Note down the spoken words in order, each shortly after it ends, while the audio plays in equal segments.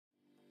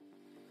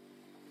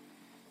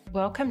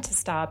Welcome to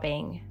Star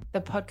Being,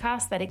 the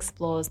podcast that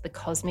explores the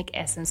cosmic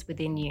essence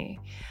within you.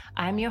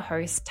 I'm your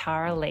host,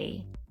 Tara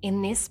Lee.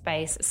 In this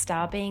space,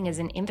 Star Being is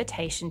an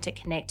invitation to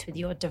connect with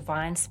your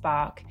divine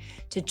spark,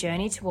 to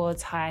journey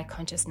towards higher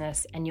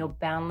consciousness and your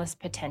boundless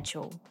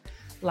potential.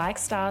 Like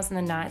stars in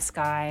the night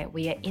sky,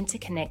 we are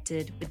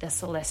interconnected with the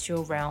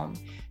celestial realm,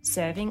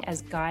 serving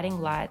as guiding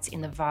lights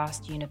in the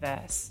vast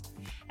universe.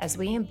 As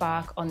we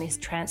embark on this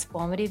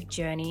transformative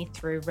journey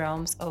through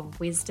realms of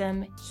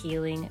wisdom,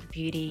 healing,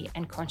 beauty,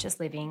 and conscious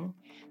living,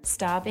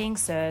 Star Being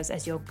serves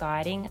as your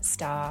guiding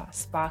star,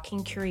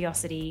 sparking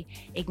curiosity,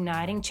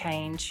 igniting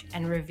change,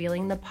 and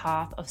revealing the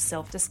path of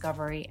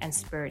self-discovery and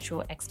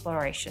spiritual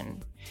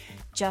exploration.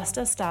 Just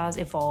as stars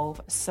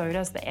evolve, so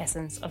does the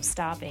essence of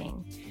Star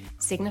Being,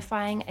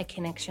 signifying a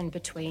connection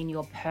between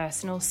your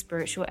personal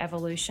spiritual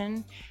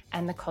evolution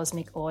and the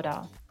cosmic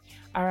order.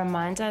 A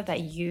reminder that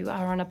you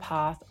are on a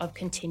path of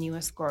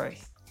continuous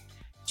growth.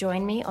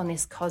 Join me on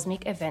this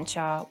cosmic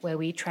adventure where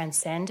we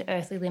transcend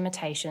earthly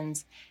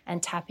limitations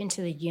and tap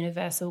into the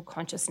universal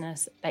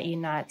consciousness that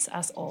unites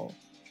us all.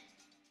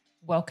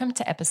 Welcome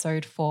to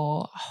episode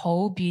 4,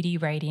 Whole Beauty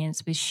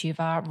Radiance with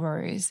Shiva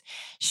Rose.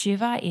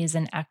 Shiva is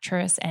an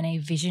actress and a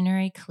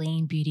visionary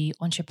clean beauty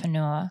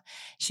entrepreneur.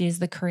 She is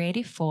the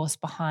creative force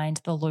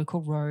behind The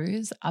Local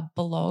Rose, a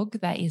blog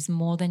that is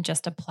more than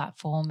just a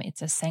platform.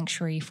 It's a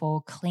sanctuary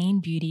for clean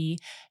beauty,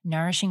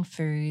 nourishing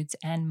foods,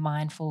 and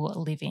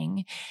mindful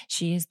living.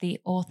 She is the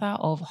author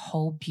of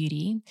Whole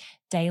Beauty,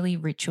 Daily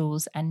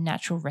Rituals and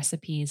Natural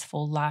Recipes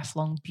for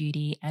Lifelong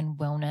Beauty and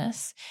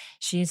Wellness.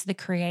 She is the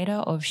creator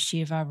of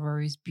Shiva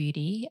Rose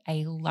Beauty,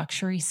 a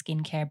luxury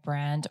skincare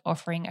brand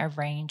offering a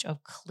range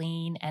of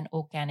clean and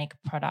organic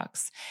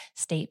products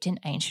steeped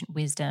in ancient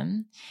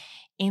wisdom.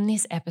 In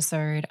this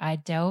episode, I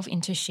delve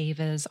into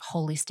Shiva's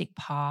holistic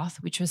path,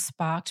 which was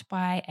sparked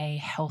by a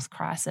health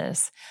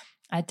crisis,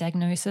 a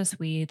diagnosis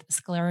with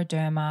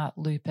scleroderma,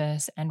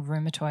 lupus, and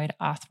rheumatoid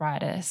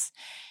arthritis.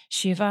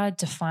 Shiva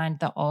defied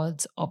the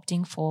odds,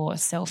 opting for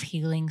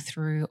self-healing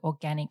through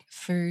organic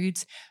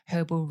foods,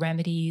 herbal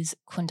remedies,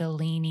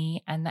 kundalini,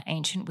 and the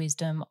ancient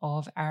wisdom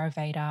of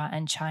Ayurveda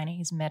and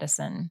Chinese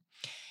medicine.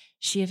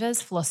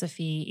 Shiva's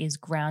philosophy is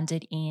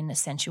grounded in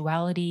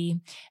sensuality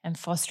and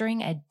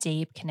fostering a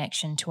deep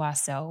connection to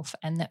ourself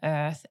and the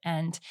earth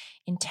and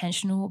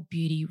intentional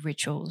beauty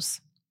rituals.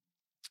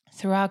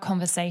 Through our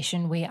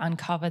conversation, we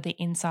uncover the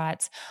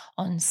insights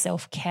on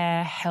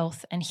self-care,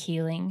 health, and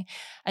healing,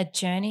 a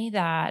journey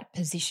that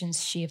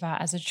positions Shiva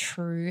as a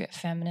true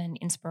feminine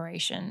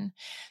inspiration.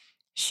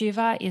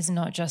 Shiva is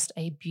not just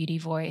a beauty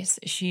voice,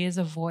 she is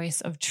a voice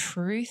of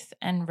truth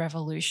and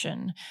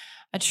revolution.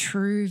 A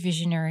true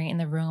visionary in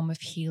the realm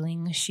of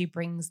healing, she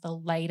brings the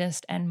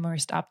latest and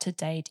most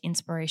up-to-date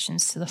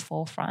inspirations to the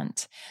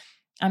forefront.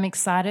 I'm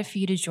excited for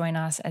you to join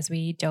us as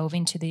we delve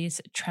into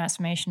this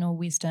transformational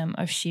wisdom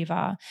of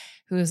Shiva,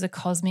 who is a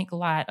cosmic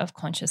light of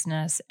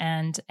consciousness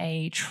and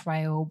a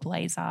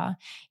trailblazer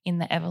in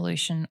the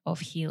evolution of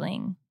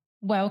healing.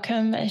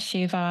 Welcome,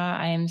 Shiva.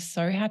 I am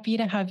so happy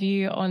to have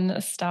you on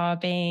Star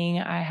Being.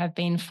 I have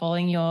been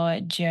following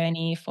your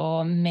journey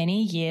for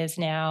many years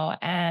now,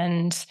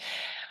 and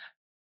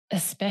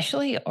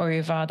especially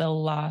over the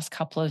last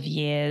couple of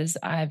years,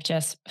 I've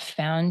just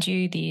found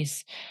you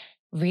this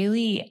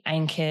really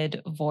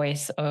anchored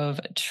voice of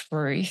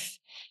truth.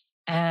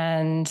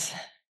 And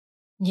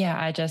yeah,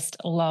 I just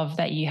love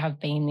that you have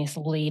been this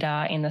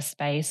leader in the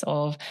space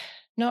of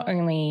not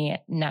only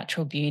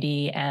natural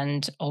beauty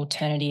and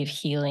alternative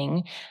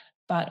healing,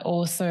 but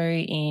also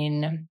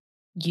in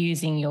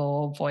using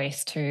your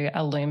voice to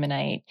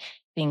illuminate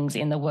things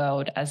in the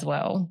world as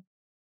well.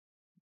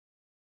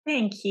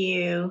 Thank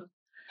you.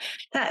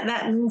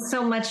 That means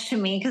so much to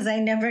me because I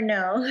never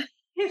know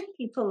if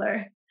people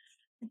are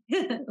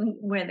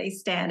where they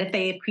stand, if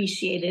they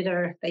appreciate it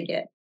or if they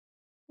get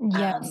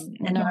Yes,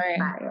 no,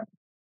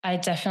 I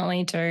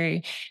definitely do.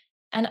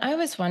 And I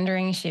was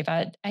wondering,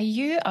 Shiva, are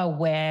you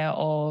aware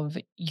of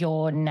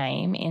your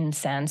name in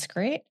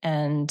Sanskrit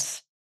and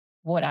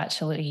what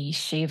actually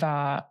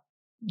Shiva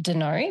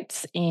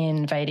denotes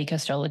in Vedic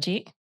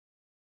astrology?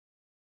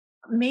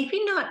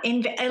 Maybe not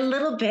in a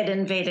little bit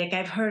in Vedic.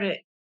 I've heard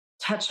it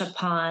touch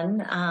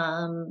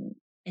upon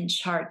in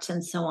charts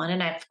and so on.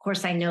 And of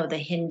course, I know the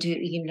Hindu,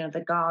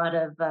 the god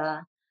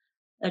of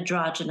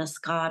androgynous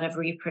god of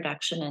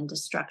reproduction and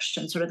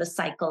destruction, sort of the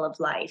cycle of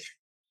life.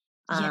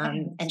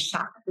 And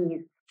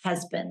Shakti's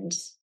husband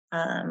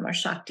or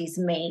Shakti's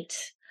mate.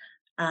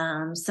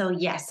 So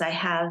yes, I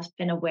have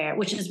been aware,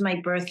 which is my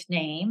birth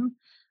name.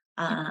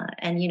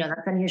 And,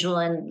 that's unusual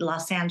in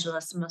Los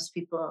Angeles. Most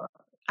people,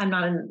 I'm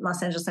not in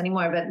Los Angeles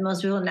anymore, but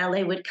most people in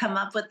LA would come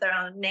up with their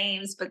own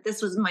names, but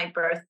this was my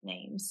birth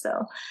name.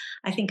 So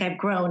I think I've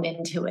grown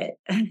into it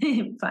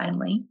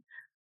finally.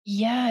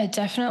 Yeah,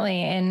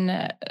 definitely.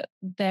 And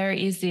there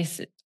is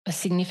this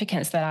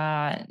significance that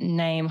our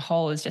name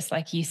holds, just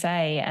like you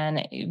say,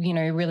 and,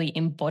 really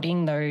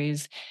embodying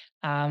those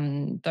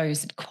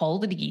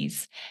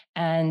qualities.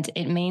 And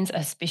it means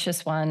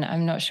auspicious one.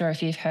 I'm not sure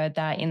if you've heard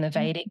that in the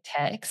Vedic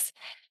text.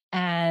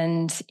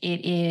 and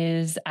it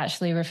is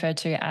actually referred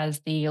to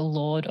as the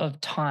Lord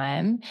of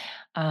Time.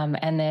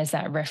 And there's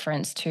that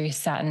reference to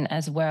Saturn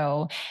as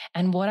well.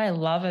 And what I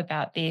love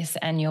about this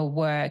and your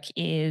work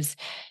is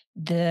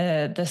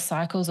the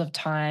cycles of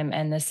time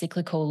and the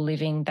cyclical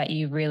living that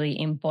you really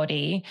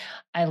embody.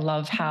 I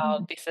love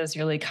how this is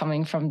really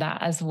coming from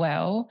that as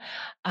well.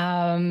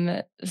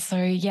 So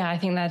yeah, I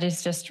think that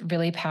is just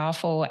really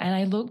powerful. And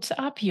I looked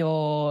up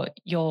your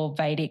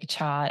Vedic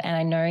chart, and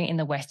I know in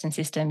the Western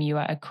system you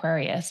are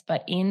Aquarius,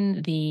 but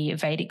in the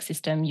Vedic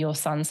system, your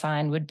sun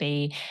sign would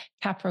be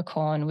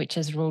Capricorn, which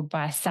is ruled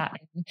by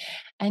Saturn.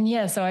 And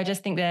yeah, so I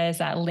just think there's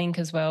that link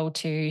as well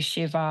to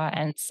Shiva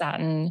and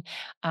Mm.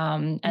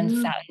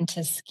 Saturn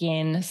to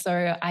skin.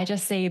 So I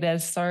just see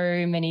there's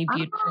so many Ah,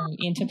 beautiful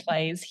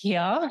interplays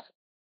here.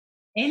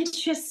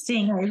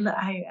 interesting.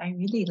 I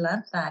really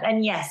love that.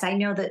 And yes, I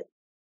know that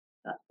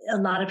a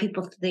lot of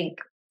people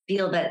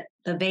feel that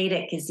the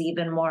Vedic is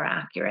even more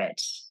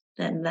accurate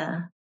than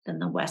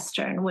the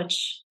Western,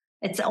 which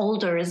it's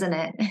older, isn't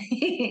it?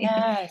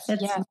 Yes,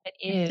 It's yes, it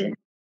is.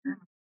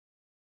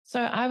 So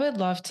I would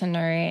love to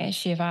know,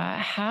 Shiva,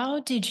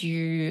 how did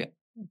you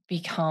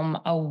become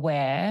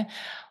aware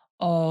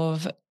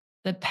of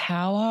the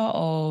power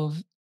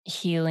of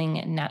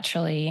healing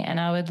naturally? And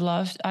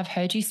I've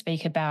heard you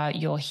speak about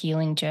your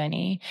healing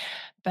journey,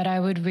 but I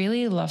would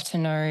really love to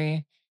know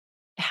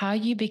how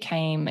you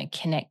became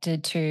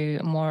connected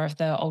to more of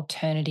the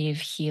alternative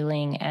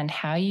healing and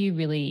how you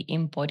really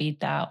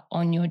embodied that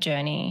on your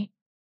journey.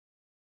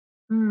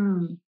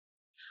 Mm.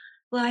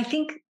 Well, I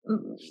think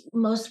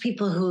most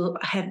people who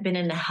have been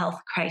in a health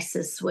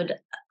crisis would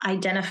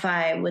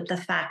identify with the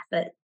fact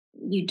that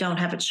you don't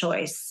have a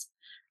choice.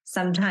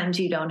 Sometimes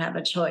you don't have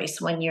a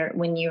choice when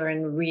you're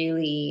in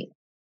really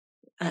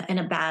in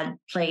a bad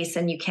place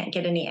and you can't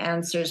get any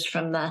answers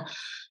from the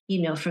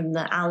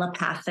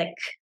allopathic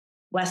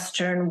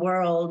Western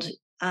world.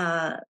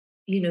 Uh,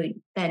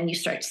 then you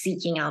start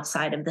seeking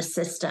outside of the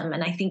system.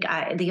 And I think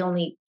the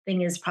only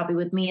thing is probably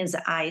with me is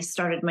I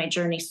started my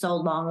journey so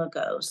long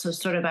ago. So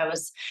sort of I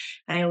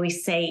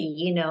always say,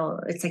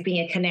 it's like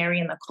being a canary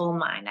in the coal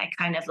mine. I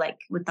kind of like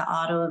with the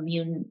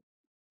autoimmune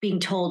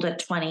being told at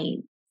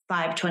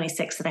 25,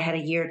 26 that I had a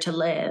year to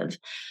live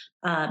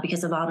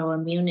because of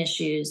autoimmune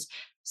issues.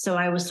 So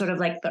I was sort of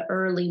like the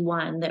early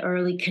one, the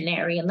early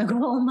canary in the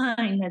coal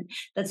mine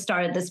that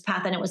started this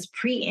path. And it was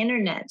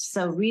pre-internet.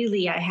 So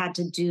really I had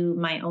to do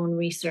my own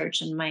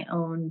research and my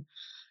own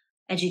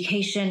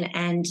education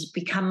and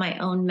become my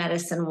own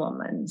medicine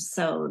woman.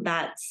 So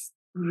that's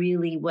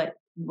really what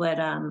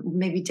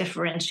maybe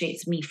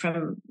differentiates me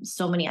from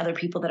so many other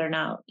people that are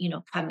now,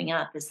 coming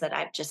up, is that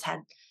I've just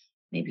had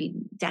maybe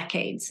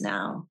decades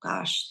now.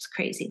 Gosh, it's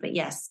crazy. But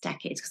yes,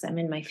 decades, because I'm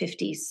in my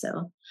 50s.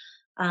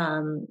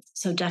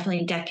 So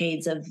definitely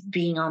decades of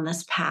being on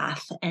this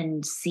path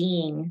and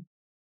seeing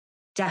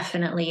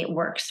definitely it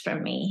works for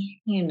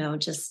me,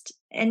 just,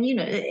 and,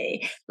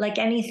 like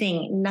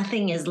anything,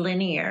 nothing is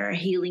linear.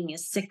 Healing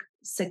is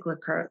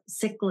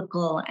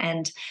cyclical.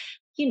 And,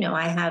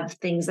 I have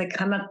things that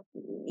come up,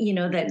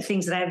 that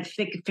things that I've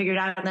figured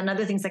out. And then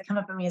other things that come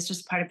up for me is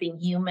just part of being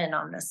human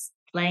on this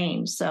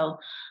plane. So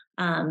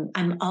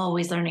I'm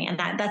always learning. And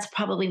that's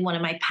probably one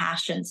of my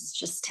passions, is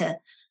just to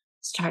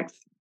start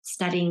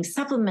studying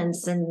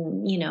supplements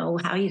and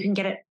how you can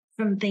get it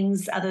from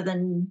things other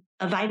than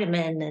a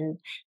vitamin. And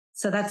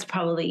so that's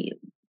probably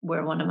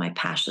where one of my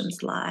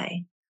passions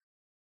lie.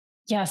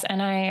 Yes,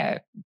 and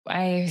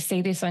I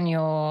see this on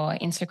your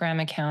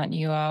Instagram account.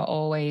 You are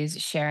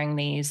always sharing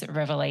these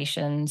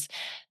revelations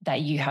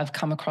that you have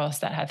come across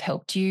that have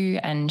helped you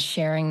and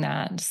sharing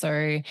that.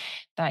 So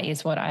that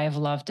is what I have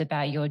loved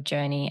about your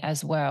journey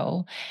as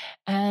well.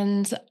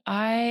 And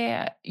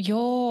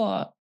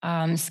your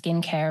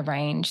skincare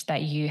range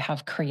that you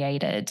have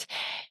created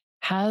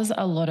has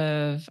a lot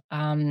of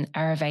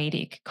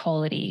Ayurvedic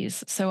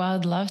qualities. So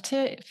I'd love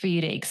for you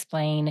to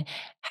explain,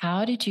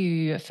 how did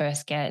you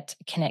first get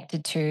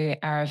connected to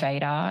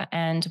Ayurveda,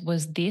 and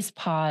was this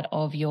part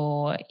of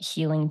your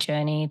healing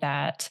journey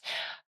that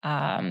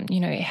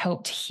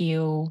helped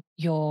heal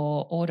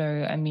your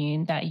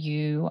autoimmune that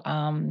you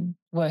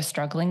were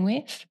struggling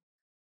with?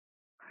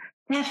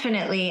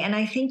 Definitely. And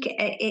I think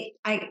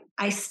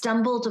I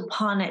stumbled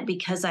upon it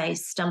because I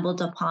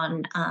stumbled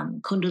upon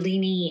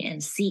Kundalini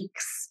and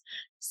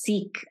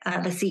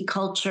the Sikh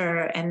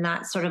culture, and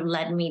that sort of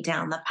led me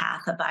down the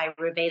path of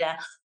Ayurveda.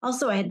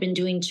 Also, I had been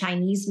doing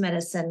Chinese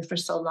medicine for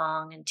so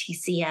long, and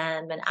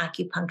TCM and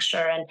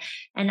acupuncture,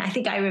 and I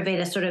think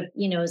Ayurveda sort of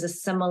is a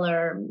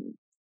similar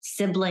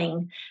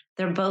sibling.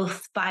 They're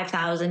both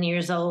 5,000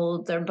 years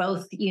old. They're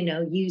both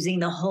using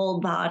the whole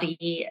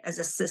body as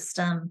a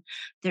system.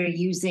 They're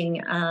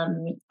using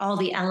all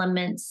the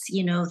elements,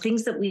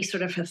 things that we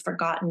sort of have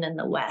forgotten in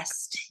the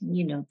West,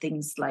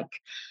 things like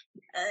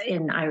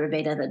in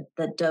Ayurveda,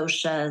 the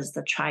doshas,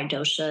 the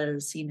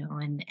tri-doshas,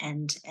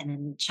 and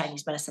in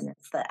Chinese medicine,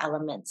 it's the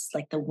elements,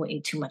 like the way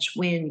too much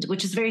wind,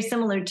 which is very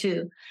similar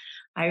to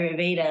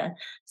Ayurveda.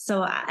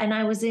 So, and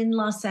I was in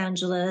Los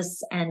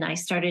Angeles, and I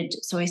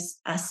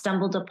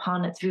stumbled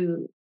upon it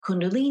through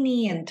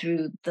Kundalini and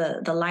through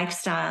the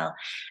lifestyle.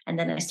 And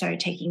then I started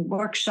taking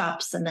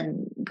workshops and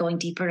then going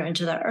deeper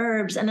into the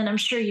herbs. And then I'm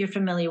sure you're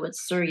familiar with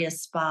Surya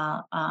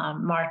Spa,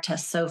 Marta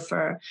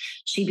Sofer.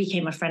 She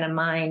became a friend of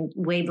mine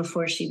way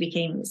before she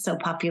became so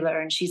popular.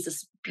 And she's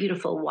this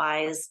beautiful,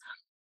 wise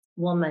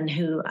woman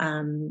who,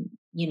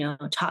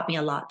 taught me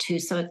a lot too.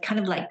 So it kind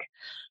of like,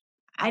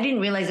 I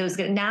didn't realize it was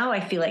good. Now I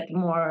feel like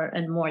more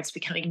and more it's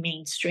becoming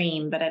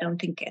mainstream, but I don't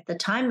think at the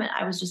time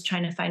I was just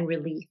trying to find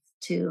relief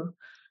too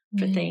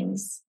for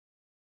things.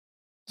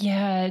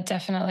 Yeah,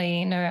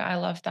 definitely. No, I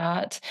love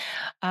that.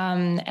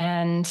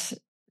 And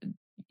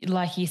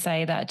like you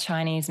say, that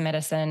Chinese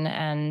medicine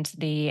and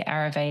the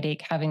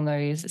Ayurvedic having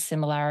those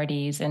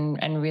similarities,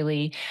 and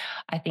really,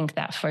 I think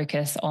that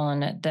focus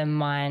on the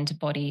mind,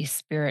 body,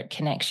 spirit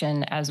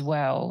connection as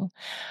well.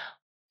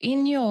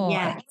 In your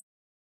Yeah.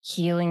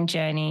 healing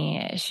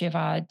journey,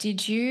 Shiva,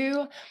 did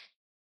you,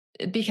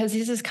 because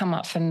this has come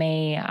up for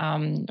me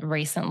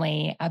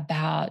recently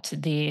about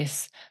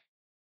this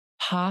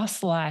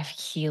past life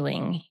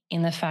healing,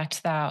 in the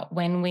fact that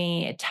when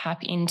we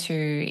tap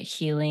into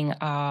healing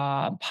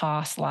our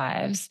past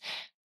lives,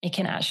 it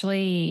can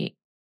actually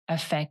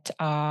affect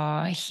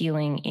our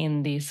healing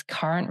in this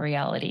current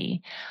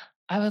reality.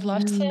 I would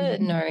love to Mm.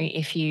 know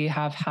if you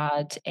have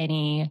had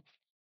any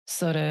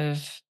sort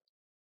of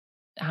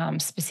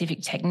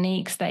specific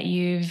techniques that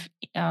you've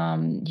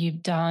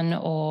done,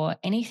 or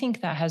anything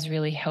that has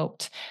really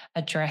helped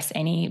address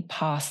any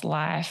past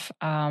life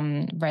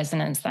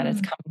resonance that has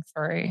Mm. come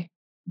through.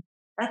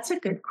 That's a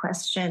good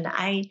question.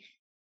 I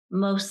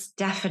most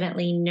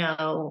definitely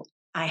know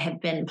I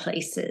have been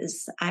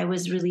places. I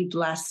was really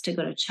blessed to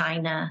go to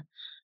China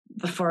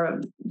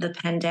before the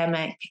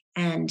pandemic.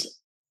 And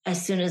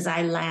as soon as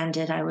I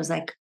landed, I was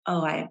like,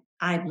 oh,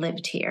 I've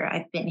lived here.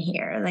 I've been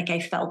here. Like I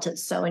felt it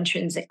so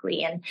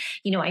intrinsically. And,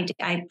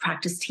 I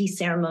practiced tea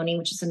ceremony,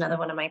 which is another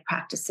one of my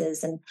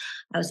practices. And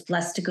I was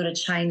blessed to go to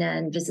China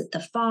and visit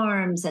the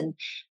farms and,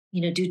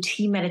 do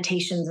tea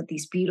meditations at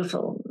these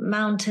beautiful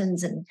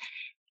mountains.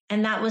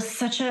 And that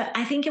was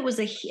I think it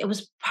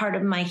was part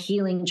of my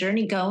healing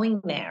journey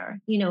going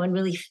there, and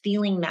really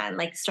feeling that,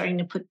 like starting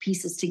to put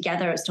pieces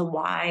together as to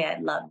why I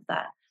love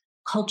that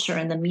culture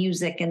and the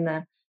music and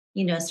the,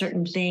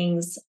 certain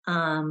things.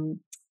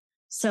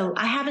 So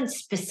I haven't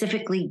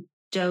specifically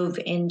dove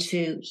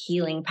into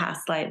healing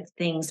past life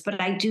things, but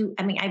I've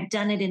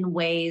done it in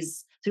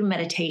ways through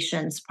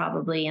meditations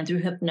probably and through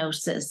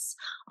hypnosis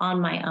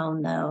on my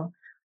own though.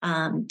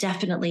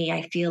 Definitely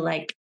I feel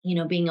like,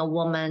 being a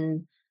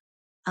woman,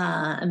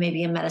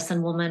 maybe a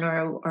medicine woman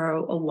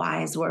or a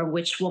wise or a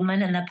witch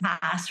woman in the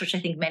past, which I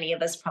think many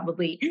of us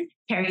probably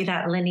carry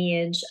that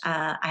lineage.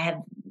 I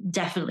have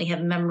definitely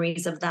have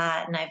memories of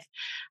that. And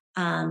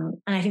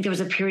I think there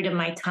was a period of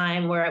my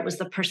time where it was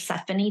the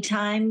Persephone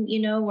time,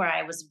 where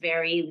I was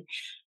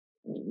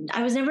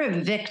never a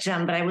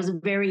victim, but I was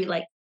very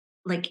like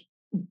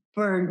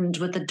burdened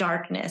with the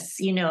darkness,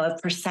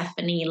 of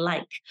Persephone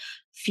like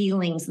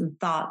feelings and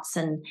thoughts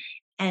and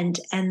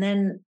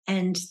then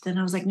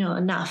I was like, no,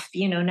 enough,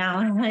 now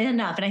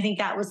enough. And I think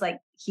that was like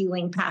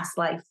healing past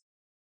life,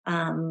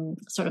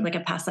 sort of like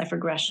a past life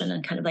regression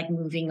and kind of like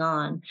moving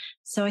on.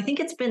 So I think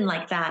it's been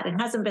like that. It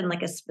hasn't been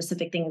like a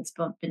specific thing. It's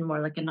been more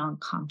like a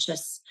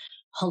non-conscious,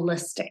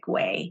 holistic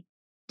way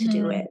to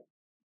do Mm, it.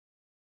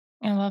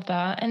 I love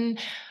that. And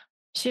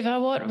Shiva,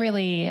 what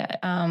really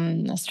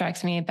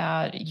strikes me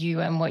about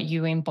you and what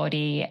you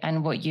embody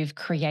and what you've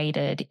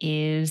created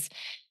is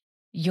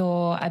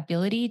your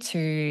ability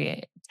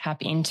to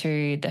tap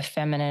into the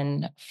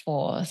feminine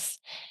force.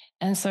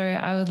 And so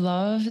I would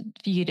love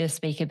for you to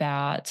speak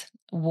about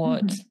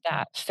what Mhm.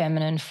 that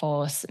feminine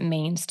force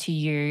means to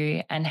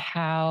you, and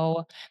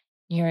how,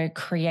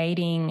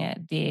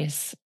 creating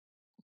this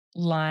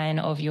line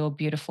of your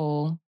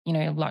beautiful,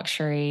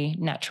 luxury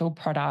natural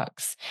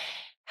products,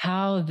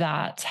 how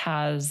that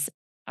has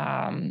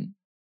um,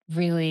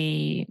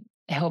 really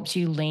helped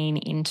you lean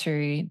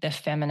into the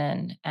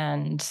feminine.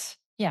 And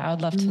yeah, I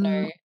would love to Mm.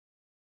 know.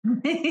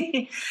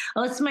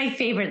 Well, it's my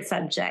favorite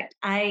subject.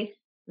 I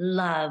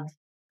love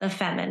the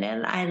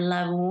feminine. I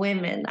love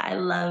women. I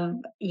love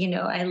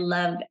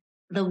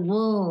the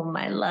womb.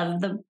 I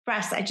love the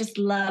breast. I just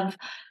love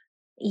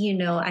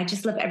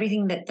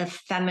everything that the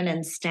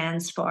feminine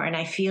stands for. And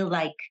I feel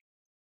like,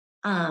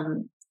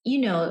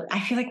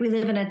 I feel like we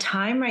live in a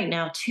time right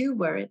now too,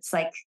 where it's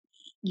like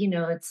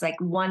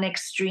one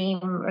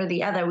extreme or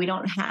the other. We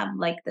don't have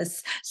like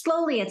this,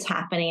 slowly it's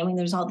happening. I mean,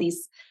 there's all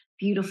these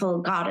beautiful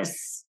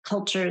goddess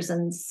cultures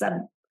and sub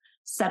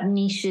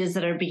niches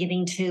that are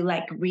beginning to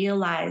like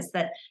realize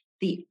that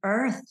the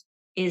earth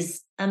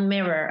is a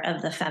mirror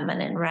of the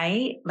feminine,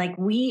 right? Like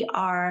we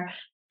are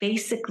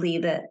basically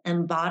the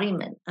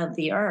embodiment of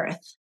the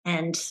earth.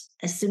 And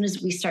as soon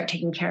as we start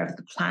taking care of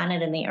the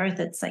planet and the earth,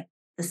 it's like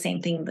the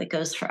same thing that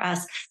goes for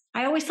us.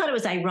 I always thought it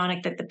was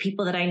ironic that the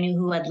people that I knew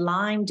who had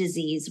Lyme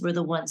disease were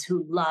the ones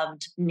who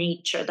loved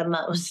nature the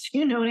most.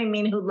 You know what I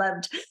mean? Who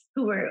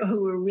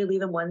were really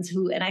the ones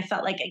who, and I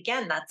felt like,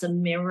 again, that's a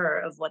mirror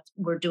of what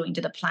we're doing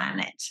to the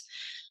planet.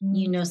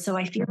 So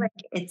I feel like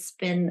it's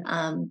been,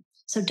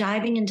 so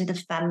diving into the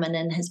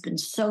feminine has been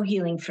so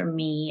healing for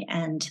me.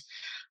 And,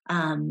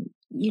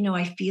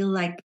 I feel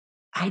like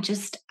I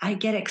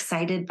get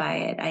excited by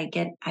it.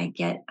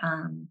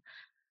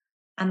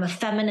 I'm a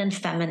feminine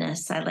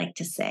feminist, I like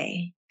to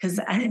say, because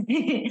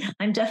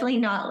I'm definitely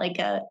not like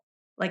a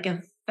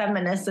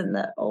feminist in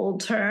the old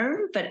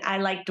term, but I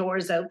like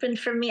doors open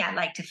for me. I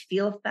like to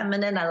feel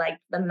feminine. I like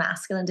the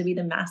masculine to be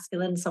the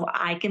masculine, so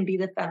I can be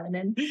the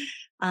feminine.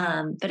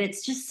 But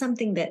it's just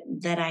something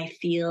that I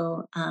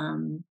feel,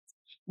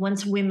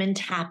 once women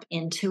tap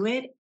into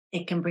it,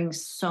 it can bring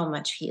so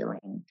much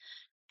healing.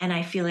 And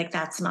I feel like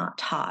that's not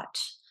taught,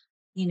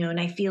 and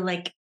I feel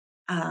like,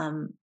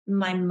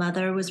 my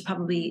mother was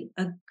probably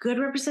a good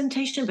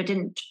representation, but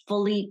didn't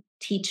fully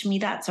teach me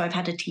that. So I've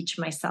had to teach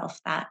myself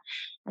that.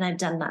 And I've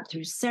done that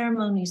through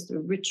ceremonies,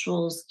 through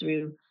rituals,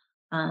 through,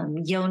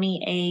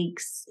 yoni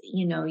eggs.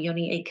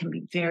 Yoni egg can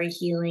be very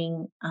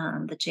healing,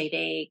 the jade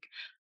egg,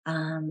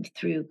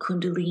 through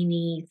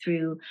Kundalini,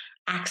 through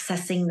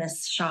accessing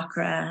this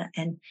chakra,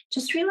 and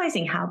just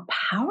realizing how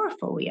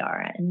powerful we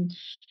are. And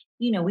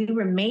we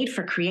were made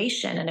for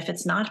creation. And if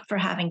it's not for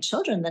having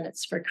children, then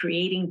it's for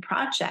creating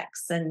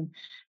projects and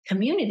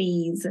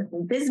communities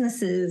and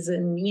businesses.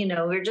 And,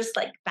 we're just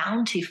like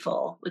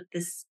bountiful with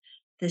this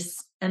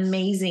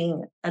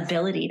amazing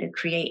ability to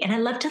create. And I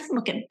love to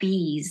look at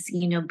bees.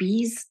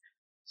 Bees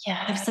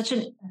have such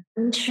an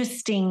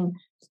interesting,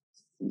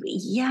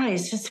 yeah,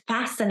 it's just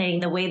fascinating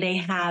the way they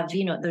have,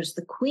 there's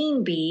the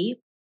queen bee,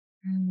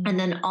 and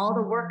then all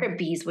the worker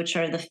bees, which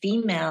are the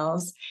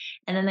females.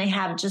 And then they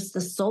have just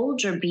the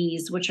soldier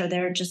bees, which are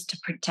there just to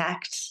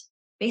protect,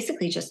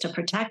 basically just to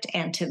protect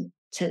and to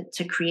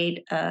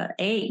create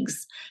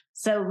eggs.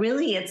 So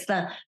really it's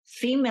the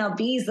female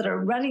bees that are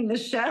running the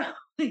show,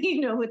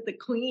 with the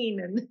queen.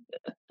 And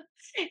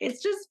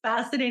it's just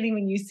fascinating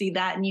when you see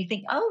that and you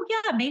think, oh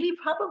yeah, maybe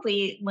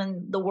probably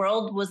when the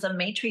world was a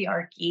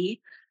matriarchy,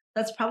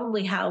 that's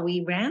probably how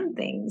we ran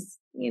things.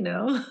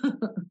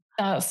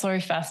 That's so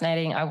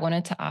fascinating. I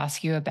wanted to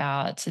ask you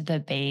about the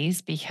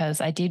bees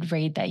because I did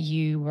read that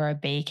you were a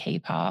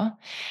beekeeper.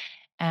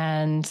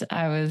 And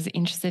I was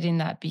interested in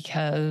that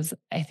because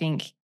I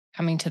think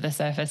coming to the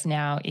surface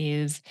now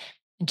is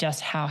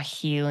just how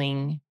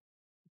healing,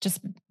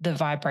 just the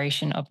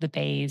vibration of the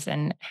bees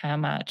and how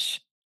much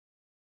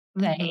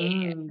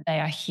they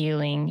are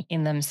healing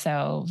in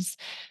themselves.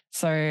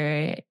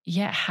 So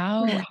yeah,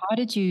 how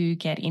did you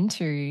get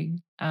into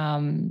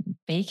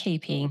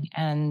beekeeping,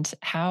 and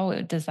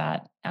how does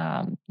that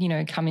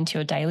come into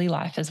your daily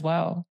life as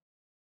well?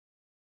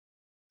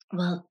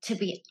 Well, to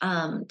be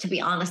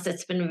honest,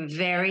 it's been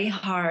very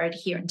hard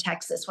here in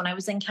Texas. When I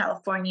was in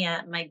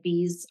California, my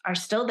bees are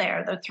still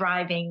there. They're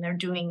thriving. They're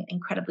doing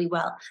incredibly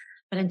well.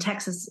 But in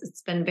Texas,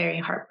 it's been very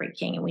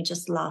heartbreaking, and we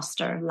just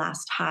lost our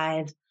last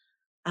hive.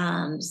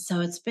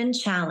 So it's been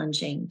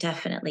challenging,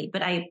 definitely.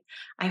 But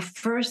I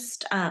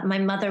first, my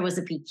mother was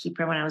a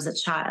beekeeper when I was a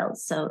child.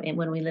 So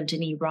when we lived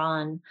in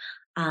Iran,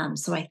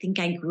 so I think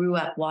I grew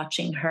up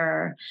watching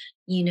her,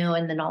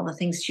 and then all the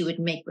things she would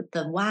make with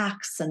the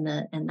wax and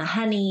the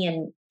honey,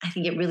 and I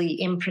think it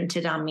really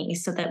imprinted on me.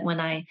 So that when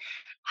I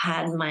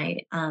had my,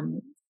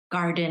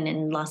 garden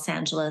in Los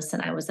Angeles,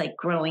 and I was like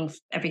growing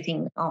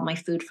everything, all my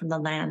food from the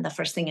land, the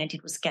first thing I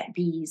did was get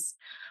bees.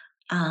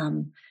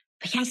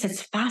 But yes,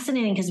 it's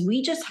fascinating because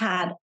we just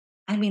had,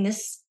 I mean,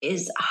 this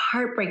is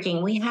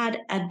heartbreaking. We had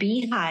a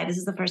beehive. This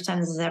is the first time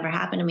this has ever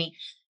happened to me,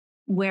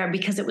 where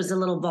because it was a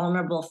little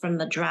vulnerable from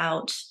the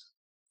drought,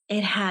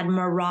 it had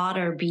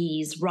marauder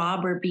bees,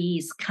 robber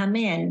bees come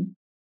in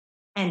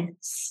and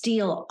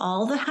steal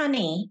all the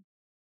honey,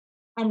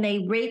 and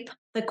they rape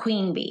the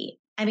queen bee.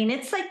 I mean,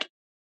 it's like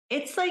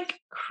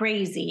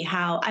crazy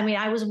how, I mean,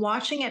 I was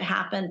watching it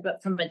happen,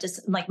 but from a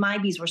distance, like my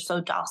bees were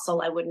so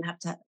docile, I wouldn't have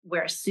to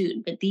wear a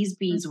suit, but these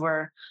bees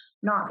were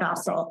not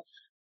docile.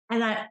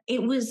 And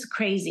it was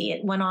crazy.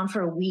 It went on for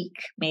a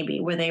week,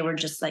 maybe, where they were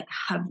just like,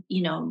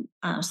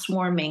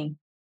 swarming.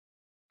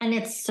 And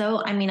it's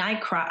so, I mean, I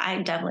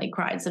definitely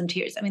cried some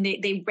tears. I mean,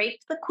 they rape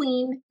the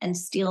queen and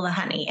steal the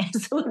honey.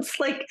 And so it's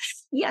like,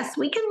 yes,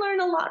 we can learn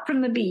a lot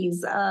from the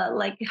bees,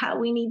 like how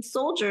we need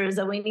soldiers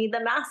and we need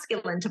the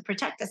masculine to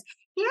protect us.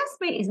 Yes,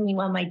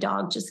 meanwhile, my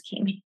dog just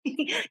came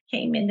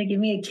in to give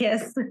me a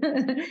kiss.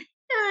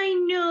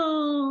 I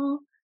know.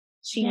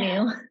 She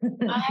Yeah. knew.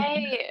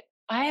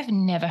 I have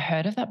never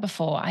heard of that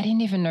before. I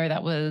didn't even know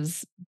that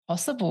was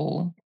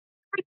possible.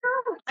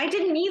 I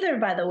didn't either,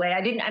 by the way.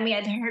 I mean,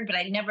 I'd heard, but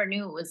I never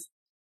knew it was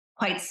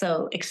quite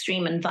so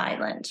extreme and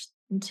violent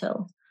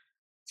until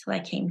I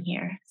came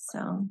here.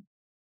 So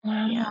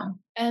Wow. yeah.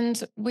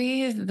 And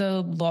with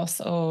the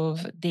loss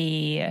of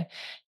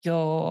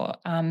your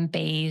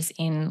bees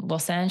in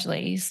Los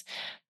Angeles,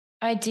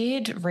 I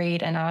did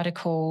read an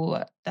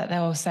article that they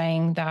were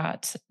saying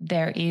that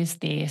there is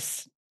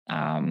this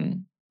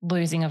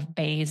losing of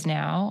bees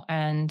now,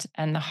 and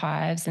the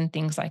hives and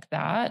things like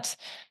that.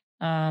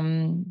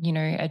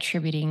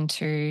 Attributing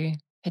to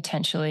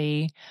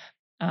potentially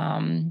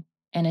um,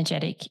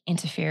 energetic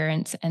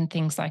interference and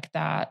things like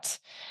that.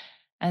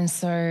 And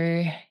so,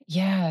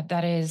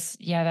 that is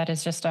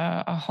just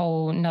a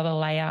whole nother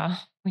layer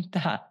with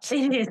that.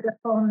 It is a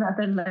whole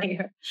nother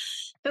layer.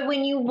 But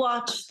when you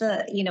watch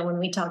when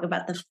we talk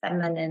about the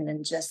feminine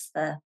and just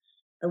the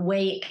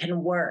way it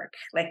can work,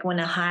 like when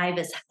a hive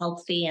is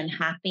healthy and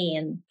happy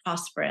and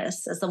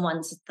prosperous, as the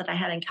ones that I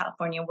had in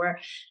California, where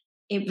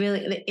it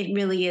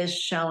really is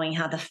showing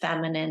how the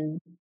feminine,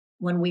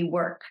 when we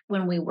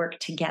work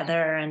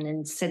together and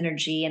in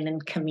synergy and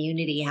in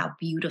community, how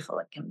beautiful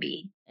it can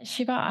be.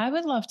 Shiva, I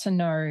would love to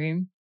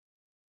know,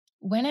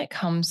 when it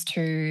comes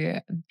to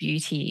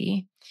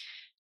beauty,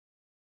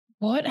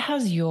 what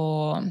has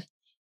your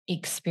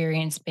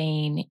experience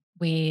been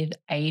with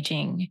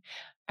aging?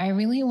 I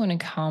really want to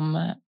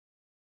come,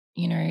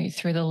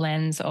 through the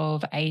lens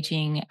of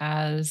aging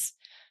as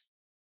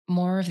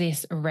more of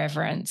this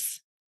reverence.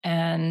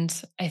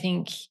 And I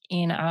think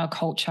in our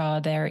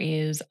culture, there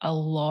is a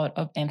lot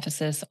of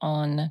emphasis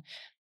on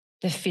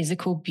the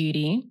physical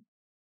beauty.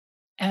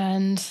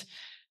 And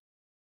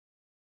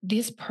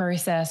this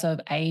process of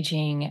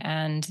aging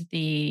and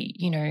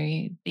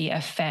the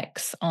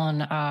effects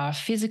on our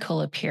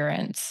physical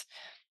appearance,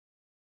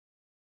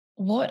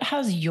 what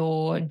has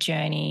your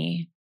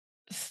journey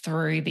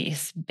through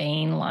this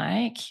been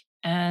like?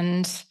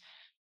 And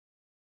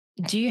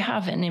do you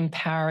have an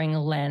empowering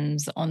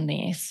lens on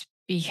this?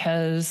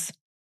 Because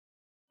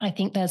I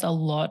think there's a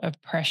lot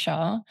of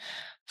pressure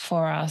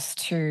for us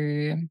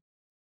to,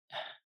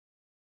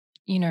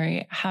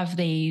 have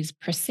these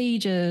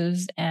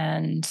procedures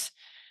and,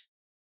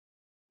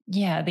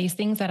 these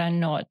things that are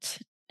not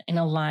in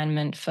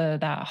alignment for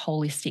that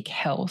holistic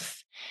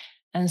health.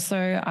 And so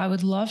I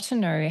would love to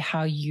know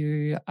how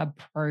you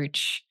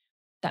approach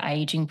the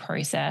aging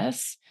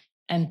process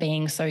and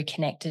being so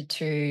connected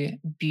to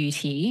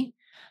beauty.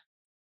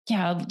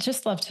 Yeah, I'd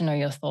just love to know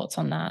your thoughts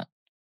on that.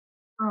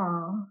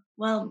 Oh,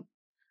 well,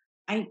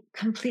 I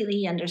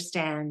completely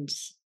understand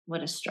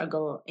what a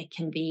struggle it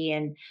can be.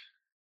 And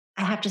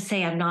I have to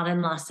say, I'm not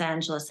in Los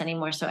Angeles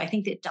anymore. So I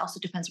think it also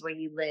depends where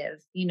you live,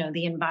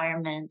 the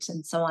environment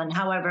and so on.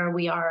 However,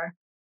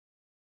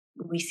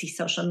 we see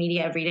social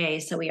media every day.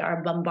 So we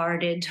are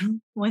bombarded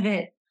with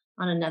it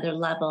on another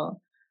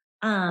level.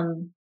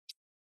 Um,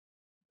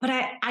 but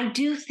I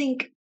do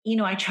think,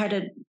 I try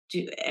to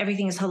do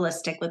everything is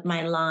holistic with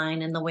my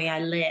line and the way I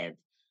live.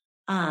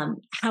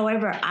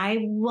 However, I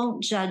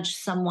won't judge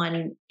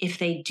someone if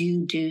they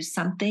do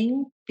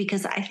something,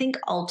 because I think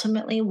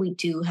ultimately we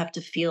do have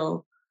to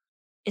feel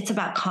it's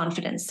about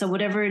confidence. So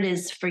whatever it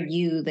is for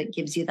you that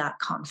gives you that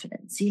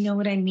confidence, you know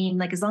what I mean?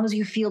 Like as long as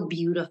you feel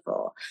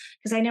beautiful,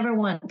 because I never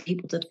want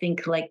people to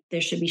think like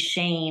there should be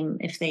shame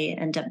if they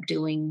end up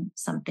doing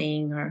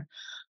something or,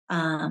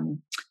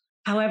 um,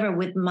 however,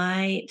 with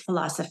my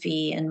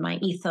philosophy and my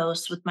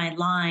ethos, with my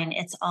line,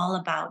 it's all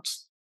about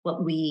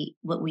what we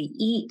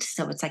eat.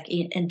 So it's like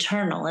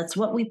internal. It's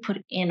what we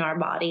put in our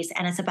bodies,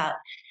 and it's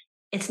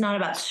not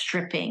about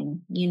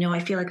stripping. I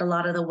feel like a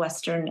lot of the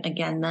Western,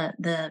 again,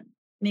 the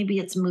maybe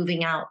it's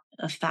moving out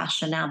of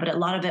fashion now, but a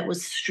lot of it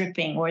was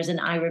stripping. Whereas in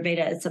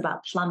Ayurveda, it's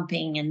about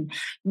plumping and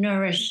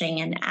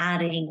nourishing and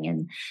adding,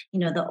 and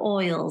the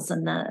oils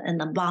and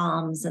the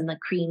balms and the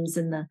creams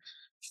and the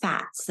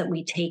fats that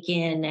we take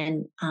in.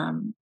 And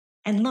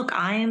look,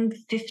 I am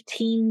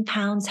 15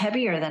 pounds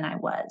heavier than I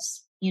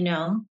was, in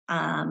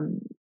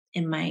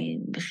my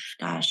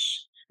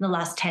gosh, in the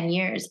last 10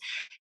 years,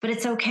 but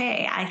it's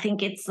okay. I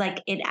think it's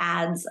like it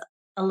adds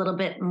a little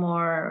bit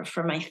more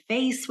for my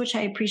face, which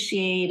I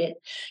appreciate it,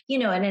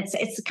 and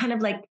it's kind of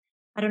like,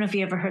 I don't know if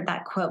you ever heard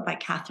that quote by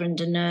Catherine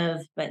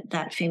Deneuve, but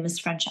that famous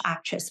French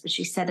actress, but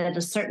she said at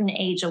a certain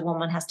age, a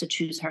woman has to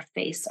choose her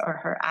face or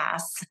her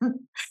ass.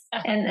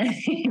 and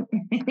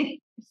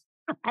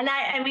And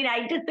I mean,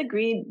 I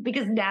disagree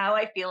because now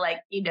I feel like,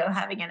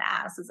 having an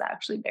ass is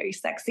actually very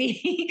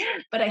sexy.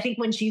 But I think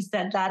when she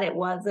said that, it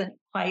wasn't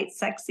quite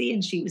sexy.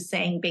 And she was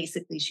saying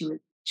basically she was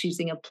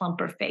choosing a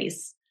plumper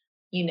face,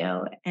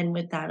 and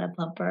without a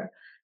plumper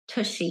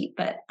tushy.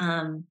 But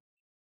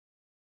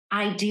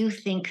I do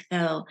think,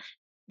 though,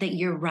 that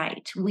you're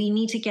right. We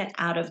need to get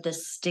out of the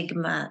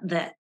stigma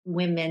that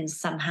women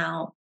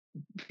somehow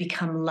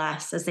become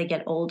less as they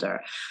get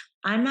older.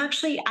 I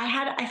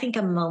had, I think,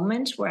 a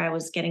moment where I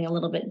was getting a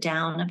little bit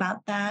down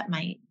about that.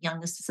 My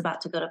youngest is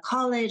about to go to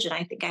college. And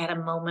I think I had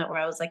a moment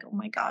where I was like, oh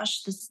my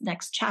gosh, this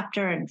next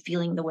chapter, and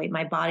feeling the way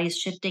my body's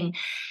shifting.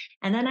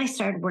 And then I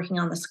started working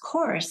on this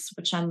course,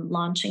 which I'm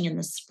launching in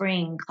the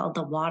spring, called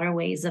The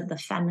Waterways of the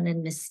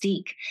Feminine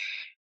Mystique.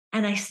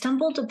 And I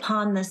stumbled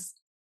upon this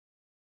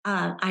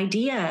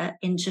idea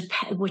in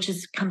Japan,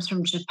 comes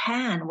from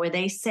Japan, where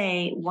they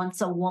say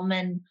once a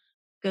woman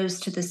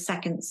goes to the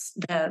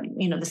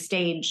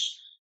stage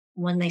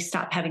when they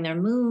stop having their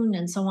moon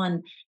and so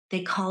on,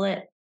 they call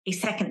it a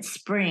second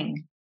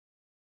spring.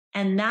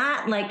 And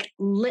that like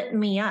lit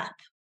me up,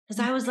 because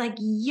I was like,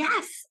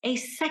 yes, a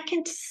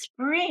second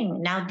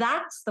spring. Now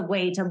that's the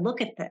way to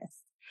look at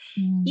this.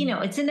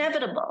 It's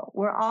inevitable.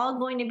 We're all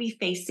going to be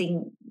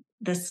facing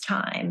this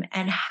time.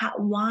 And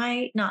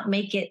why not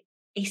make it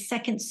a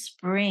second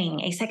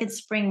spring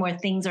where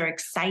things are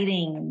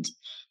exciting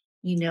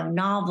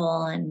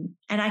novel, and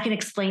I can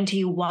explain to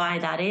you why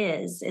that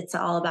is. It's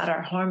all about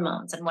our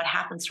hormones and what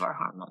happens to our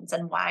hormones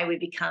and why we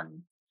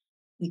become,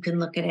 you can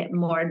look at it,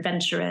 more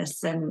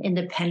adventurous and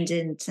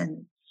independent.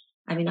 And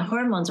I mean, the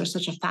hormones are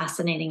such a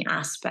fascinating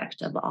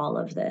aspect of all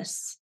of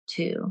this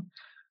too.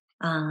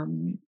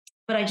 um,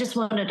 but I just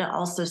wanted to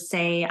also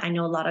say, I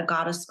know a lot of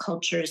goddess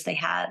cultures, they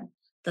had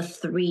the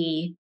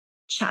three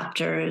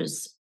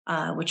chapters,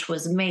 which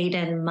was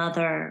maiden,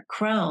 mother,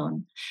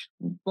 crone.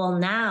 Well,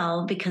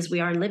 now, because we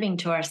are living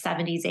to our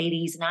 70s,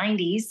 80s,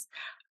 90s,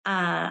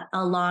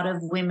 a lot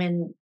of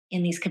women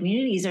in these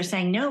communities are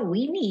saying, no,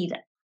 we need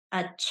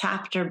a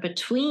chapter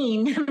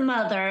between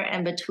mother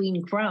and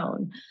between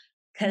crone.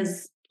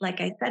 Because like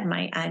I said,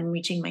 I'm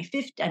reaching my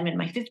 50, I'm in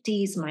my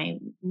 50s, my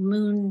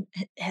moon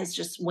has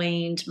just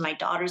waned, my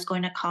daughter's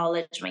going to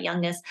college, my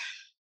youngest.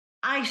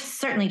 I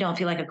certainly don't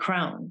feel like a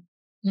crone.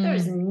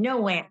 There's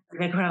no way I'm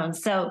like a crone.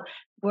 So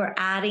we're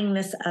adding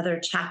this other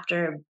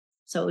chapter.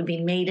 So it would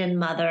be maiden,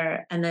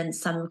 mother, and then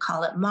some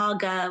call it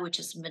maga, which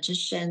is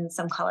magician,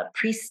 some call it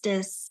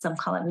priestess, some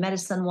call it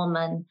medicine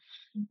woman,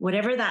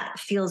 whatever that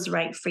feels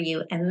right for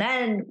you. And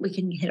then we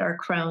can hit our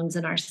crones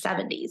in our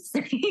 70s,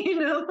 you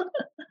know?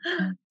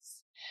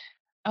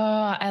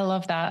 Oh, I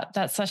love that.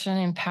 That's such an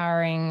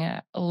empowering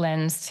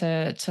lens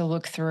to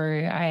look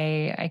through.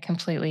 I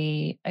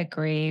completely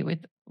agree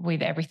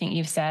with everything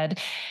you've said.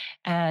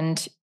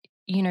 And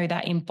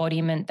that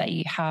embodiment that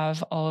you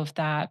have of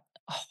that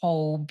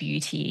whole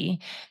beauty.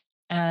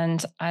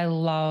 And I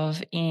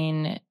love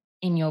in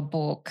your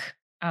book,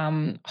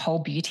 Whole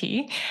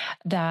Beauty,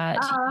 that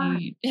Ah,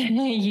 you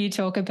you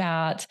talk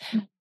about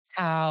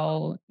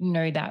how,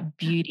 that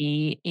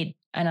beauty,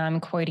 and I'm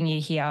quoting you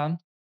here,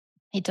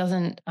 it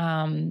doesn't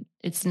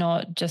it's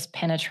not just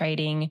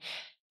penetrating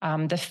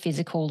the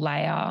physical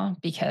layer,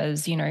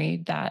 because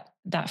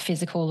that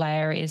physical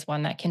layer is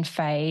one that can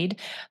fade,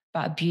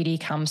 but beauty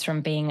comes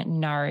from being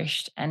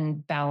nourished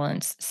and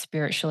balanced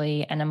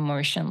spiritually and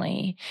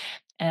emotionally.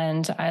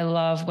 And I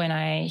love when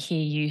I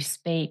hear you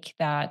speak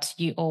that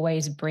you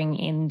always bring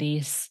in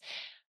this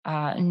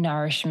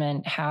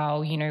nourishment, how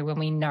when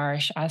we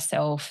nourish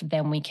ourselves,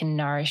 then we can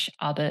nourish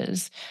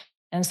others.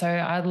 And so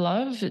I'd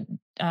love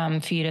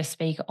for you to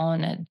speak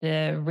on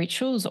the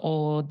rituals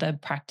or the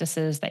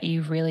practices that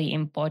you really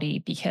embody,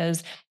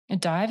 because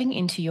diving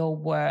into your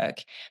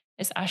work,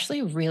 it's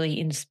actually really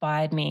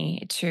inspired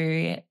me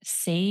to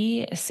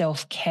see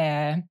self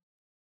care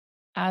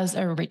as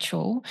a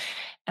ritual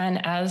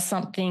and as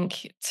something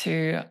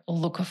to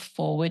look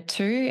forward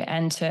to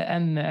and to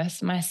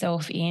immerse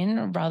myself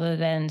in, rather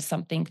than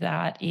something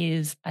that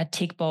is a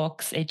tick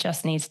box. It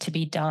just needs to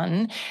be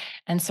done.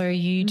 And so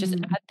you just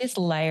mm. add this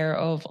layer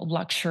of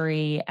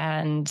luxury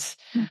and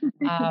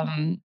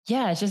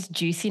yeah, just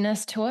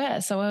juiciness to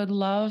it. So I would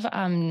love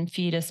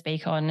for you to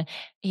speak on,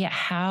 yeah,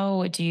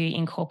 how do you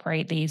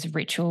incorporate these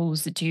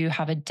rituals? Do you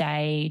have a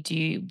day?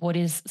 What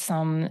is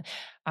some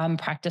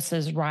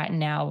practices right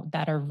now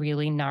that are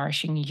really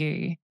nourishing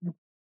you?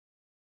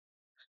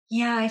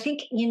 Yeah, I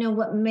think,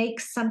 what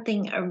makes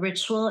something a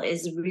ritual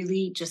is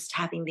really just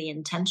having the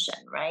intention,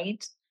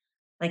 right?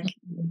 Like,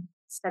 Mhm.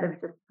 instead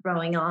of just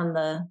throwing on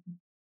the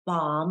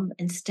bomb,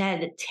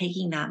 instead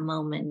taking that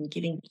moment and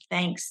giving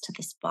thanks to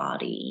this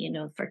body,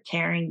 for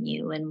carrying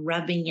you and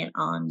rubbing it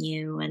on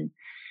you, and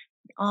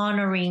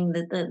honoring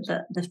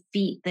the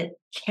feet that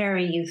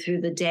carry you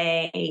through the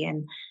day.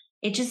 And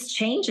it just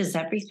changes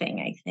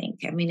everything, I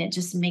think. I mean, it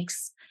just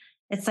makes,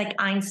 it's like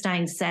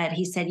Einstein said.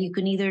 He said you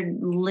can either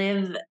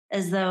live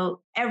as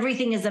though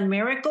everything is a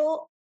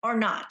miracle or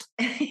not.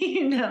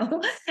 And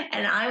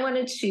I want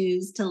to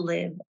choose to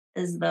live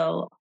as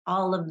though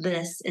all of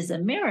this is a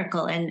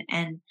miracle. And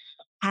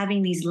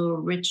having these little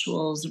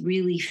rituals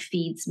really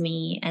feeds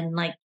me. And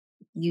like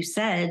you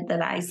said,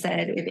 that I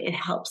said, it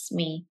helps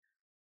me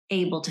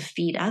able to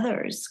feed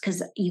others,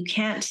 because you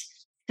can't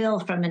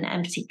fill from an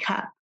empty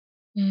cup.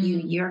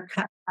 Mm. Your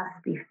cup has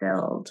to be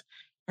filled,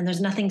 and there's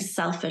nothing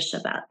selfish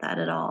about that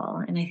at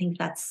all. And I think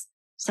that's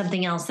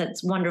something else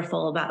that's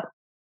wonderful about,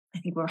 I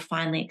think we're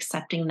finally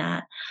accepting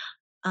that.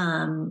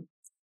 um,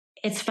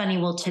 it's funny,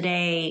 well,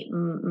 today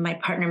my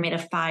partner made a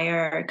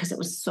fire because it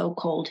was so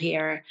cold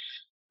here.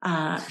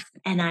 uh,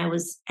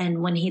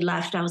 and when he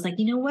left, I was like,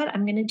 you know what?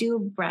 I'm going to do a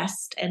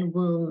breast and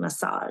womb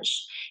massage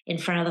in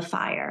front of the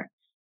fire.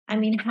 I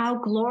mean, how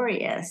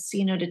glorious,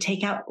 to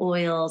take out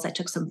oils. I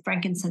took some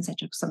frankincense. I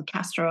took some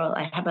castor oil.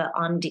 I have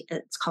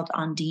it's called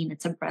Ondine.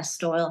 It's a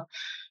breast oil.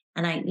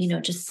 And I,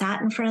 just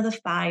sat in front of the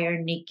fire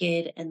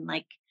naked and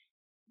like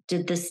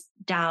did this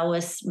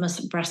Taoist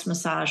breast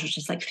massage, which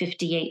is like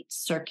 58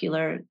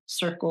 circular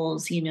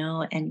circles,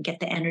 and get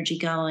the energy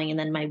going. And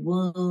then my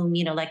womb,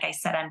 like I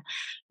said, I'm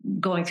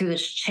going through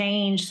this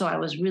change. So I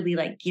was really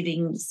like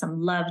giving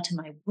some love to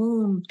my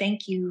womb.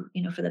 Thank you,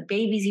 for the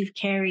babies you've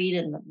carried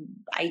and the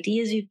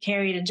ideas you've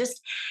carried, and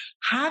just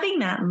having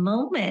that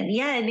moment.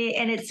 Yeah.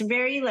 And it's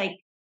very like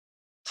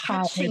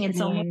Heart touching.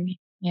 It's almost, opening.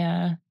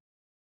 Yeah.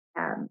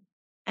 um,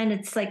 and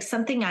it's like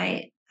something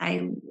I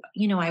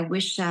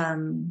wish,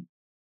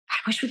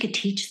 wish we could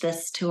teach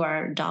this to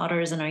our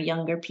daughters and our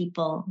younger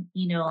people,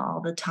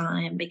 all the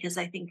time, because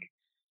I think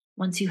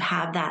once you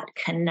have that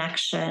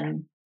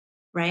connection,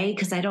 right?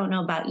 Because I don't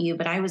know about you,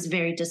 but I was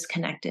very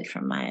disconnected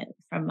from my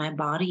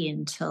body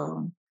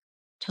until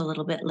a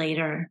little bit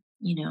later.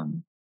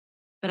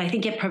 But I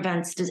think it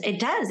prevents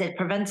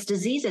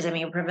diseases. I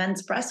mean, it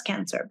prevents breast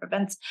cancer, it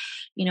prevents,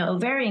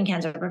 ovarian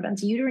cancer, it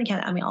prevents uterine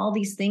cancer. I mean, all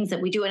these things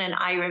that we do in an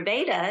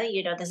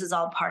Ayurveda, this is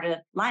all part of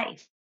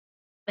life.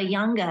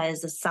 Bayanga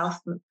is a self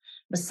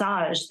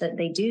massage that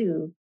they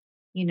do,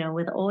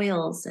 with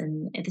oils.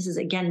 And this is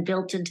again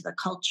built into the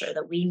culture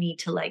that we need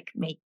to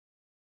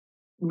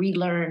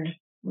relearn,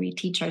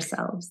 reteach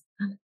ourselves.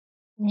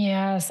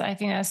 Yes, I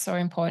think that's so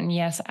important.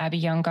 Yes,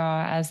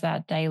 Abhyanga as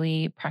that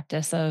daily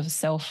practice of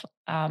self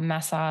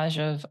massage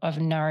of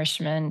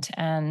nourishment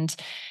and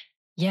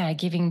yeah,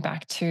 giving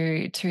back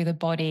to the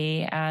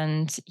body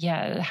and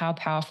yeah, how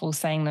powerful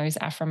saying those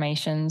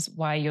affirmations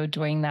while you're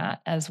doing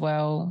that as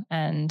well.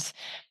 And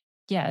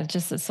yeah,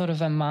 just a sort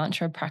of a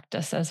mantra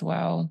practice as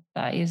well.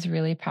 That is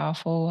really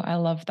powerful. I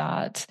love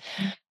that.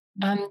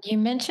 You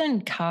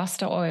mentioned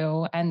castor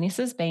oil, and this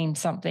has been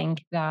something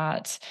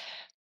that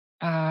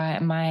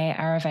my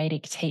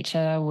Ayurvedic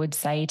teacher would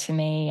say to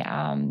me,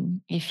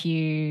 if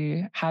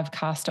you have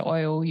castor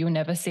oil, you'll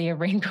never see a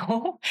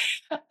wrinkle.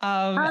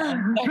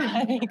 And so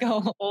I think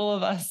all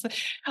of us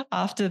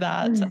after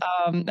that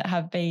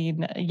have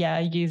been, yeah,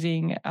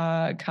 using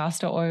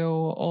castor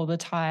oil all the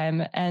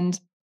time. And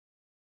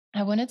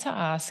I wanted to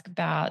ask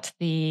about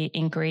the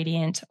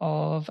ingredient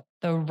of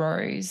the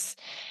rose.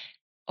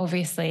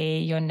 Obviously,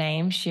 your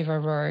name Shiva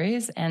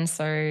Rose, and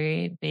so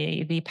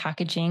the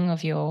packaging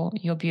of your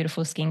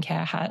beautiful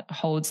skincare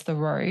holds the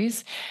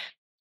rose.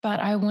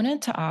 But I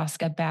wanted to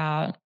ask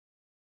about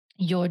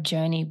your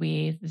journey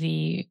with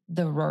the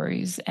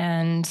rose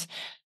and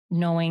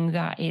knowing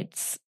that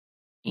it's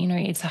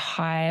a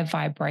high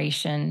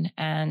vibration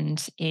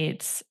and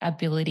its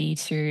ability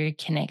to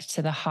connect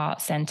to the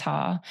heart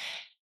center.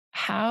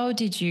 How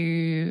did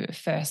you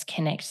first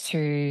connect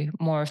to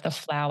more of the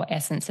flower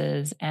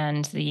essences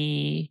and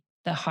the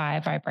high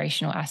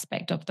vibrational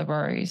aspect of the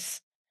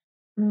rose?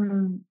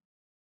 Mm.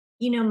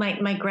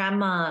 My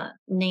grandma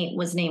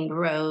was named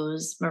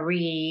Rose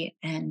Marie,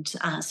 and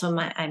so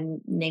I'm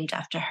named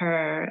after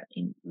her.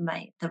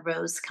 The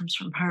rose comes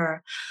from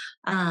her,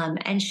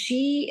 and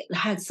she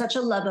had such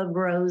a love of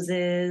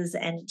roses,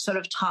 and sort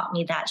of taught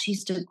me that she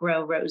used to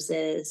grow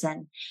roses,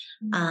 so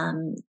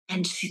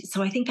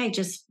I think I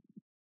just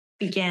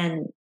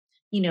began,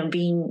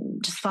 being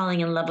just falling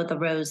in love with the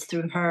rose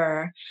through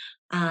her.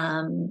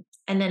 And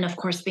then, of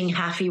course, being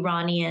half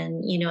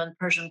Iranian, in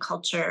Persian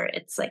culture,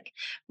 it's like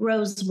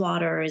rose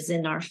water is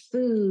in our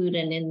food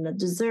and in the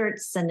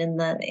desserts and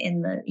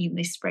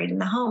they spray it in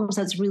the home.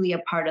 So it's really a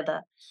part of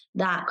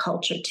that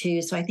culture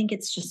too. So I think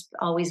it's just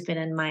always been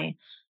in my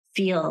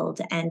field.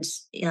 And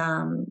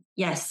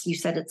yes, you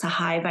said it's a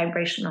high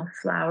vibrational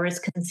flower. It's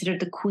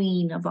considered the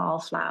queen of all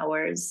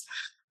flowers.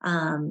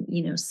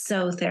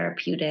 So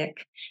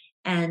therapeutic.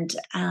 And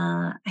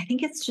I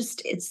think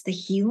it's the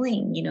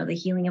healing, the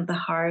healing of the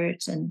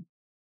heart, and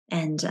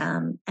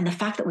the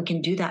fact that we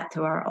can do that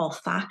through our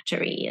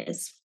olfactory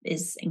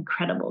is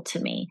incredible to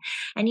me.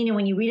 And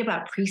when you read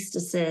about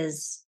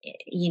priestesses,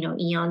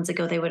 eons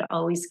ago, they would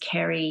always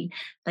carry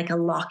like a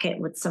locket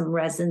with some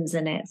resins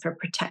in it for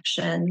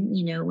protection,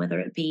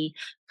 whether it be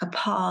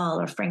kapal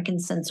or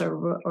frankincense or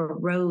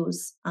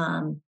rose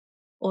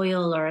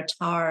oil or a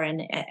tar.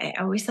 And I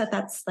always thought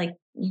that's like,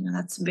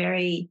 that's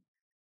very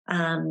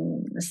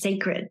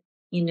sacred,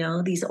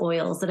 these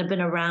oils that have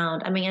been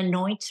around. I mean,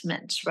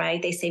 anointment, right?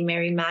 They say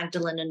Mary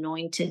Magdalene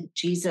anointed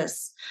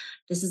Jesus.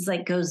 This is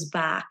like goes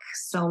back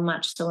so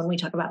much. So when we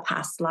talk about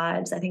past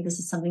lives, I think this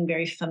is something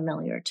very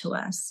familiar to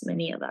us,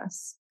 many of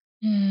us.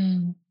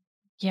 Mm.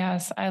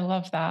 Yes, I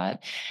love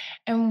that.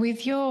 And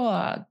with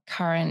your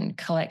current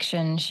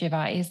collection,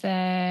 Shiva, is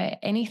there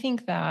any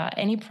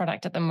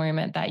product at the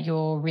moment that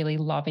you're really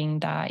loving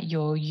that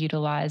you're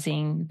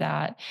utilizing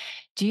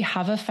do you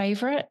have a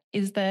favorite?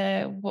 Is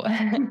there?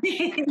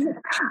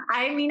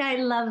 I mean, I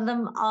love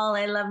them all.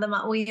 I love them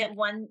all. We have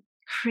one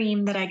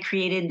cream that I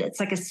created.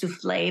 It's like a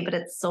souffle, but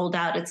it's sold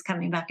out. It's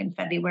coming back in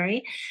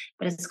February,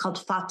 but it's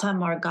called Fata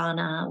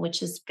Morgana,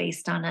 which is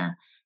based on a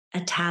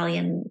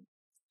Italian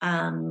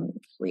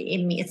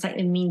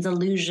it means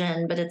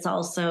illusion, but it's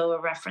also a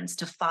reference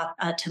to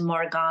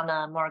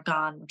Morgana,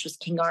 which was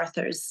King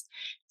Arthur's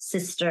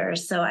sister.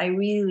 So I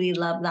really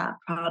love that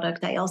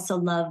product. I also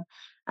love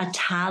a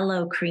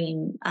tallow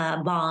cream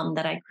balm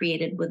that I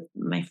created with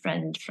my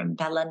friend from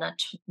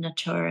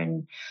Nature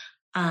and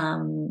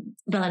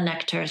Bella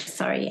Nectar,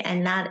 sorry.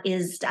 And that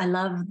is, I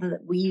love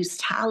that we use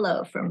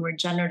tallow from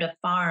Regenerative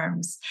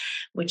Farms,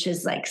 which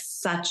is like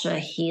such a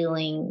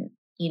healing,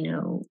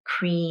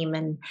 cream,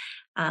 and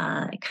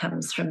it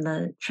comes from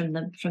the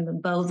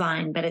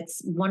bovine, but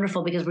it's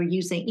wonderful because we're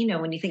using,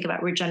 when you think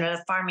about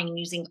regenerative farming,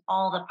 using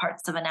all the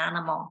parts of an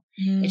animal,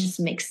 it just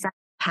makes sense.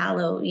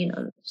 Tallow,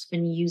 it's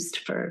been used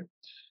for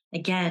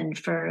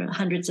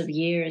hundreds of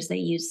years. They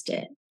used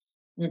it.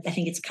 And I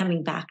think it's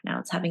coming back now.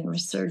 It's having a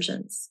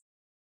resurgence.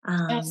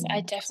 Yes,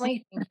 I So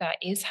definitely think that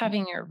is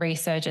having a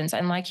resurgence.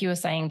 And like you were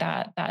saying,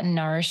 that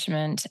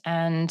nourishment,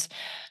 and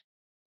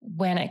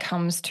when it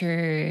comes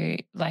to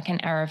like an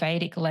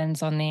Ayurvedic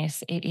lens on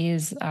this, it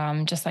is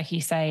just like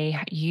you say,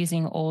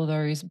 using all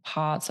those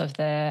parts of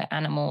the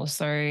animal.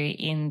 So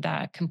in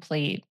that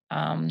complete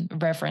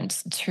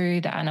reverence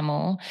to the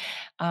animal,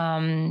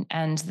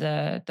 and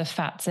the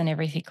fats and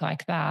everything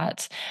like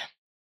that.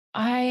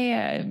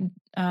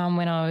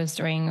 When I was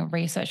doing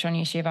research on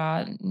you,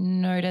 Shiva,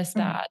 noticed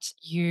mhm. that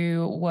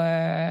you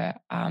were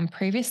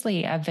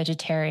previously a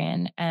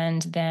vegetarian,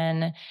 and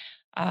then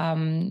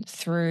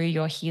through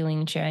your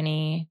healing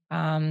journey,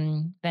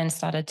 then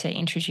started to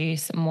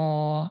introduce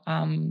more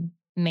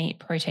meat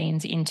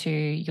proteins into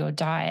your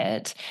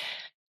diet.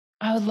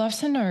 I would love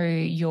to know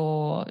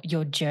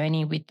your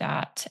journey with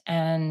that,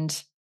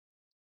 and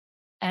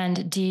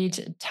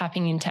did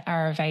tapping into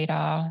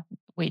Ayurveda,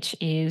 which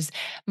is,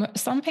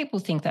 some people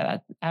think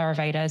that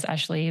Ayurveda is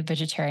actually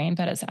vegetarian,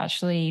 but it's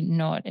actually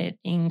not. It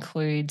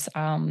includes,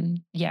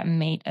 yeah,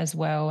 meat as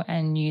well,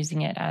 and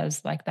using it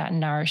as like that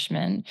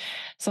nourishment.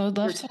 So I'd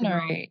love Good to to know,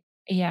 know.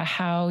 yeah,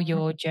 how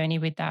your journey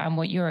with that and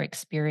what your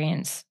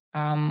experience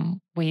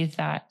with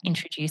that,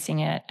 introducing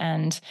it.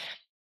 And,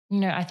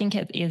 I think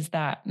it is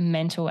that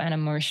mental and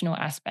emotional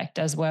aspect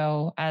as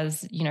well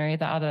as, the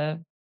other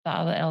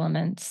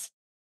elements.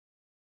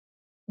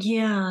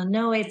 Yeah,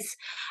 no,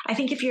 I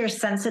think if you're a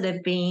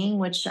sensitive being,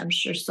 which I'm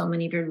sure so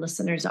many of your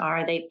listeners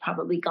are, they've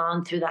probably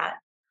gone through that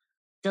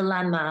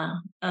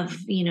dilemma of,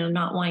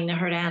 not wanting to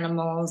hurt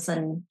animals.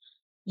 And,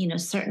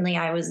 certainly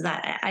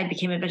I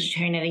became a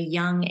vegetarian at a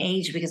young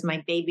age because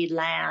my baby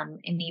lamb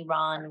in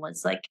Iran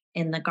was like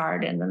in the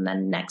garden. And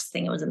then next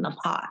thing it was in the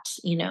pot,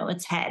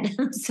 its head.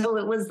 So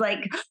it was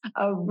like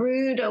a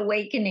rude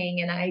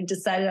awakening. And I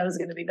decided I was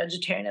going to be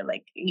vegetarian at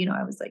like,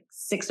 I was like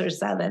 6 or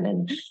 7.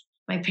 And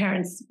my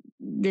parents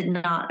did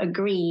not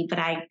agree, but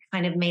I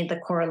kind of made the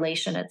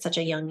correlation at such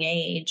a young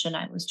age. And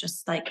I was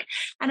just like,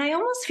 and I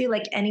almost feel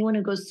like anyone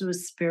who goes through a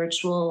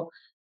spiritual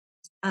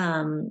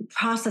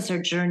process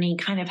or journey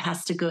kind of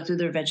has to go through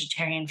their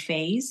vegetarian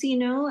phase.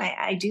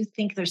 I do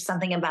think there's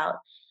something about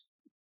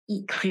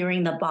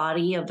clearing the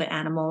body of the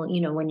animal,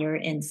 when you're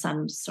in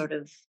some sort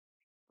of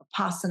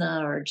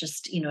vipassana or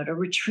just, to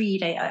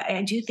retreat.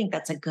 I do think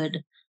that's a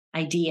good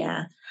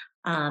idea.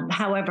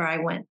 However, I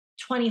went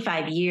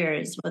 25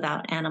 years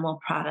without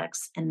animal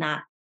products, and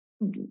that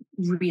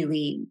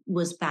really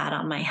was bad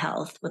on my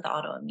health with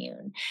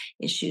autoimmune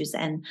issues.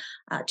 And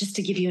just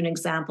to give you an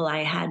example,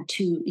 I had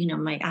two,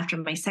 after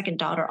my second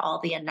daughter, all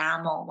the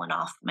enamel went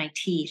off my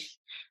teeth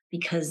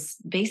because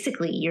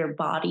basically your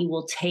body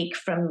will take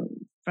from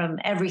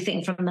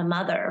everything, from the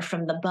mother,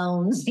 from the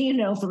bones,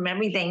 from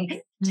everything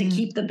to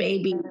keep the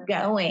baby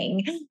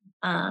going.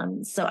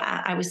 So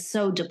I was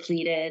so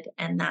depleted,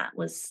 and that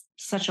was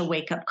such a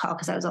wake up call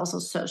because I was also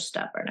so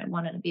stubborn. I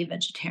wanted to be a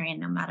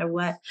vegetarian no matter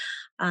what.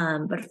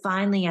 But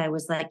finally, I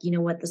was like, you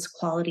know what, this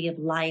quality of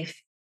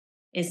life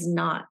is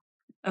not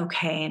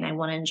okay, and I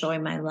want to enjoy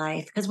my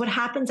life. Because what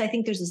happens, I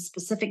think there's a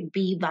specific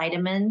B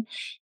vitamin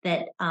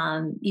that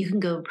you can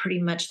go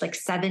pretty much like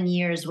 7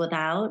 years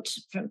without,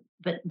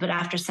 but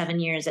after 7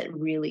 years, it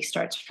really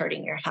starts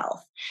hurting your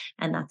health,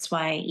 and that's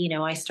why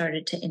I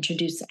started to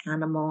introduce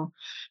animal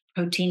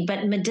protein,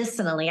 but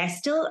medicinally. I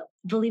still,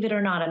 believe it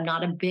or not, I'm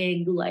not a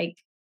big like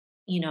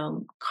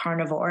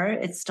carnivore.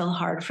 It's still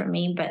hard for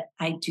me, but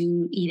I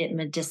do eat it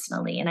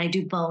medicinally, and I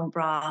do bone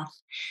broth.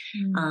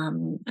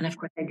 Mm. And of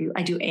course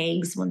I do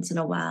eggs once in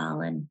a while.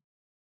 And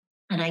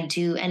I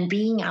do, and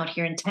being out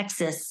here in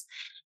Texas,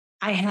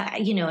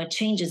 it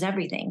changes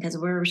everything because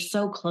we're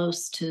so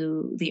close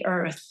to the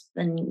earth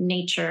and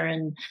nature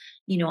and,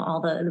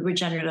 all the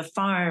regenerative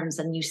farms.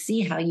 And you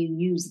see how you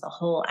use the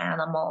whole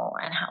animal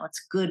and how it's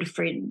good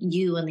for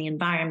you and the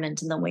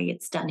environment and the way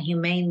it's done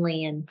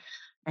humanely. And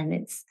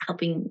it's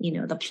helping,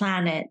 the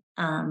planet.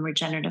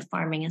 Regenerative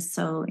farming is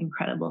so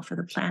incredible for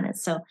the planet.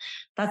 So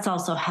that's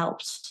also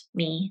helped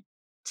me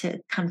to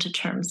come to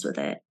terms with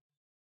it.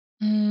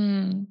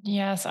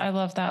 Yes, I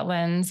love that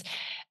lens.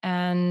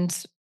 And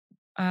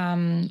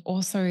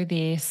also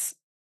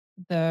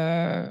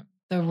the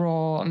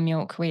raw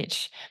milk,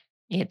 which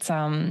it's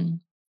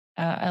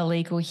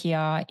illegal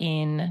here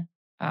in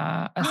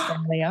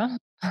Australia.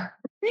 Is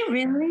it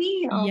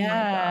really? Oh my God.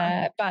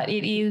 Yeah, but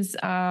it is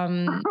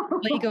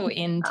legal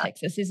in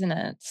Texas, isn't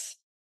it?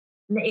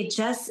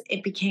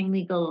 It became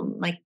legal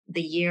like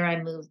the year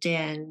I moved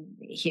in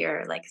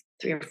here, like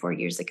 3 or 4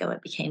 years ago.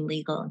 It became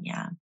legal.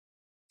 Yeah.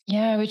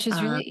 Yeah, which is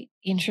Um, really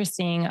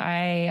interesting.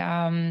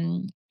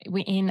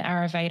 We in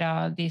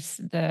Ayurveda,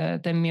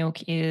 the milk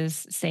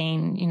is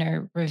seen,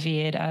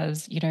 revered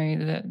as,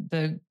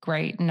 the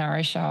great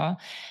nourisher.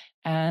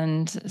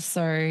 And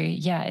so,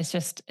 yeah, it's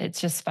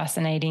just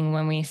fascinating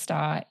when we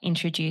start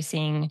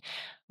introducing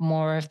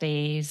more of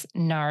these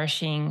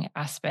nourishing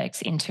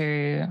aspects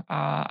into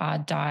our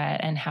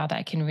diet, and how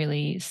that can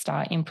really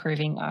start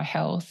improving our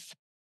health.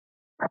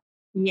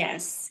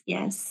 yes,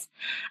 yes.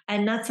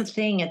 And that's the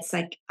thing. It's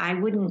like I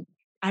wouldn't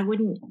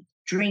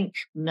drink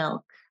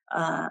milk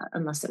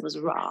unless it was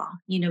raw,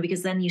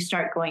 because then you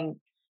start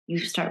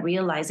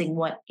realizing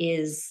what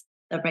is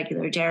the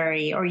regular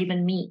dairy or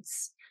even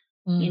meats.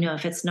 Mm,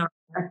 If it's not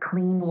a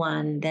clean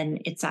one, then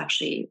it's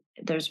actually,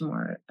 there's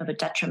more of a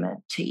detriment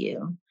to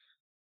you,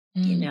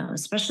 mm,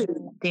 especially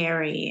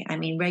dairy. I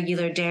mean,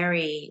 regular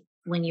dairy,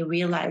 when you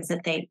realize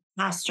that they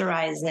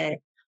pasteurize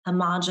it,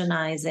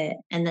 homogenize it,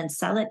 and then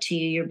sell it to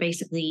you, you're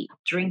basically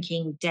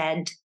drinking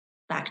dead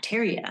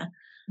bacteria.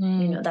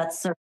 mm,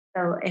 So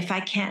if I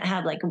can't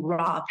have like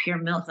raw pure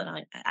milk, then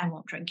I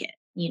won't drink it.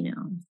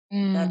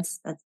 mm. That's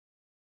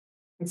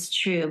it's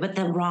true. But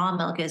the raw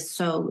milk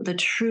the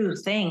true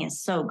thing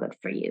is so good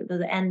for you.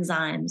 The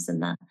enzymes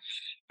and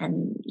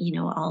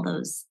all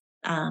those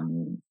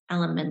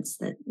elements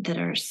that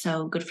are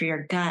so good for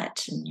your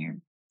gut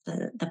and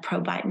the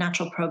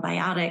natural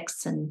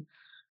probiotics. And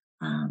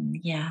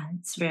yeah,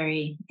 it's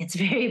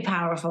very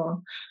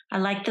powerful. I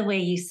like the way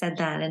you said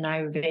that in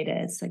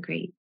Ayurveda. It's a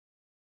great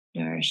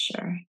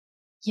nourisher.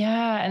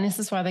 Yeah, and this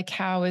is why the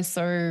cow is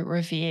so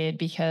revered,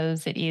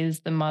 because it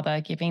is the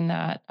mother giving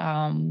that,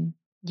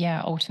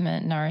 yeah,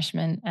 ultimate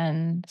nourishment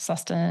and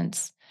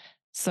sustenance.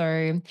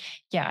 So,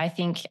 yeah, I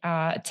think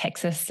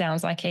Texas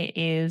sounds like it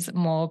is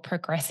more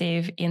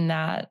progressive in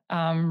that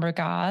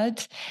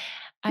regard.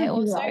 I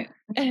also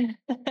Yes.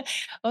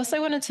 also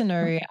wanted to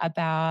know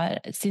about,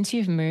 since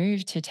you've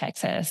moved to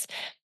Texas,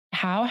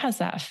 how has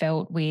that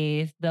felt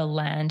with the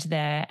land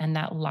there and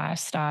that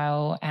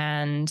lifestyle?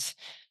 And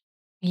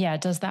yeah,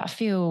 does that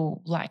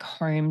feel like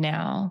home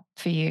now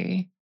for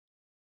you?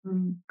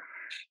 Mm.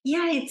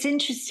 Yeah, it's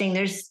interesting.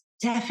 There's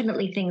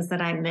definitely things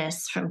that I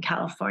miss from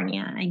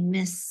California. I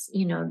miss,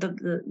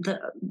 the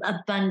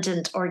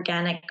abundant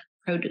organic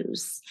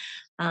produce,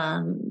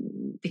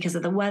 because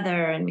of the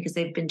weather and because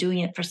they've been doing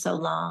it for so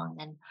long,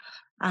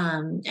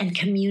 and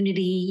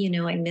community.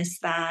 I miss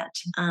that.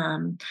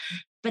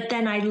 But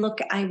then I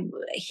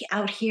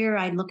out here,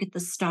 I look at the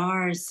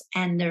stars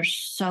and they're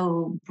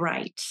so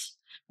bright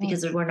Mm,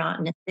 because we're not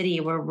in a city,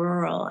 we're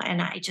rural.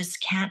 And I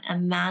just can't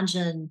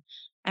imagine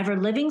ever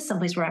living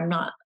someplace where I'm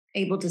not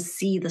able to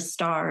see the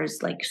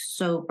stars like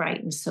so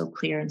bright and so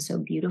clear and so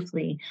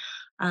beautifully.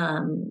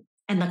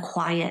 And the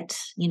quiet,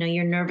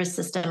 your nervous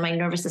system, my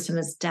nervous system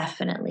is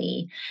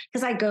definitely,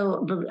 because I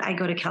go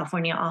to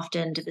California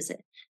often to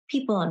visit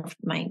people and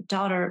my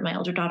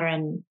older daughter,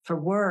 and for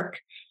work,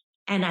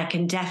 and I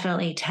can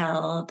definitely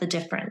tell the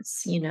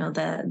difference.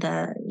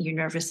 The your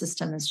nervous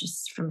system is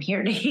just from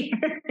here to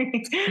here.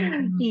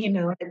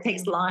 mm. It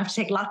takes long. I have to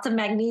take lots of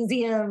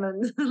magnesium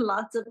and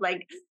lots of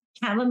like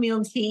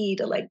chamomile tea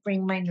to like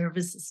bring my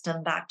nervous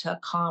system back to a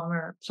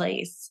calmer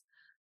place.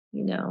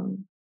 You know,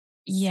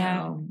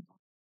 Yeah. so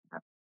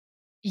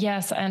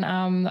Yes, and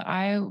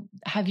I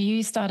have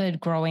you started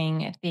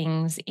growing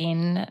things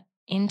in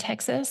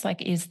Texas?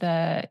 Like, is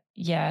the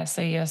yeah?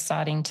 So you're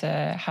starting to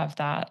have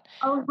that.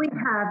 oh, we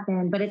have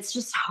been, but it's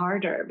just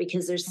harder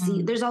because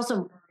Mm, there's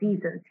also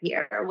seasons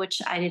here,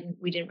 which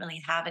we didn't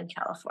really have in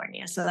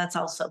California. So that's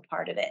also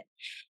part of it.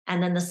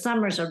 And then the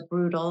summers are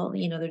brutal,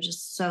 they're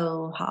just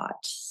so hot.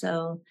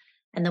 So,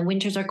 and the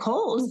winters are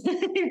cold.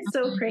 It's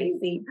so mm.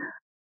 crazy.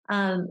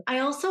 I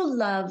also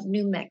love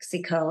New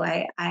Mexico.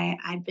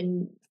 I've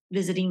been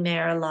visiting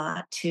there a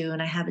lot too,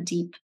 and I have a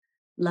deep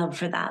love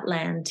for that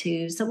land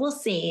too. So we'll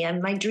see.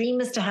 And my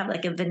dream is to have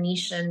like a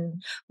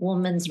Venetian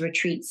woman's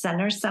retreat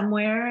center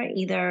somewhere,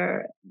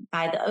 either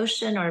by the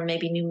ocean or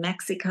maybe New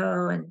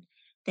Mexico, and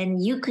then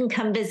you can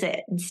come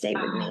visit and stay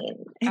with Ah, me.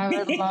 I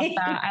would love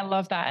that. I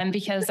love that. And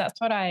because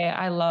that's what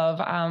I love,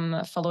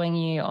 following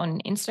you on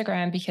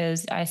Instagram,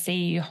 because I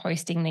see you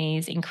hosting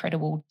these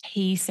incredible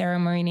tea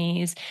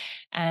ceremonies,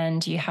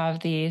 and you have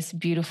this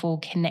beautiful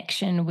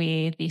connection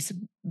with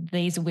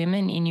these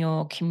women in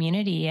your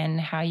community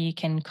and how you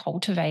can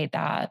cultivate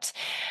that.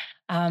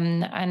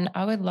 And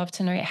I would love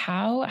to know,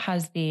 how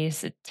has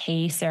this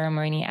tea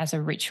ceremony as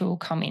a ritual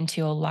come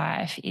into your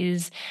life?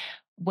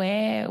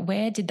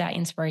 Where did that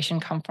inspiration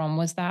come from?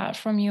 Was that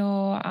from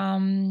your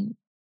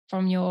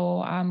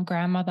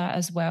grandmother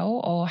as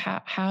well, or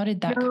how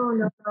did that No,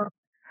 no, no.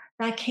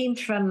 That came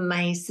from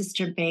my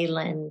sister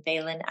Balin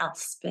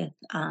Elspeth.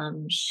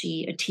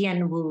 She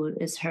Tien Wu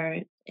is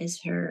her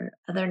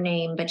other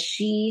name, but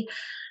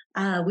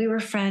we were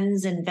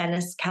friends in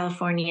Venice,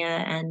 California,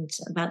 and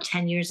about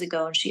 10 years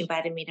ago, and she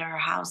invited me to her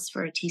house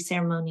for a tea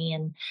ceremony,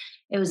 and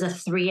it was a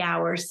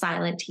 3-hour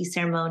silent tea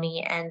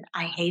ceremony, and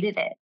I hated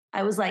it.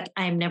 I was like,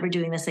 I am never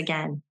doing this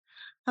again.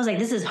 I was like,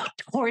 this is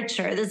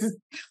torture.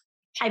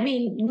 I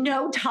mean,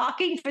 no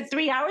talking for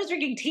 3 hours,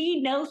 drinking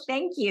tea. No,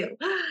 thank you.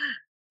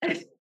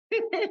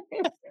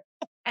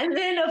 And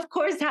then, of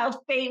course, how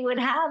fate would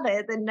have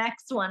it, the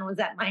next one was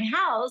at my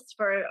house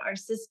for our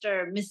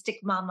sister, Mystic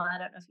Mama. I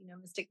don't know if you know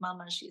Mystic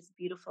Mama. She's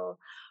beautiful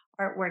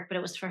artwork, but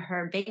it was for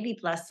her baby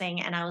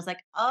blessing. And I was like,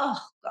 oh,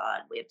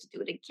 God, we have to do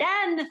it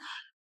again.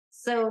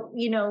 So,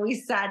 we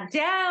sat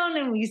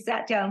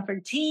down for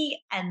tea.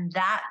 And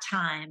that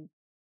time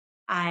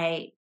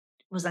I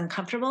was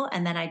uncomfortable.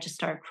 And then I just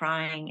started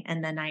crying.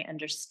 And then I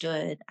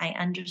understood. I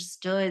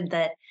understood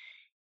that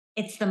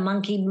it's the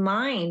monkey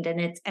mind,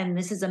 and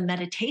this is a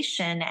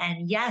meditation,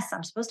 and yes,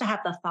 I'm supposed to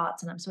have the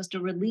thoughts and I'm supposed to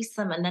release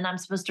them, and then I'm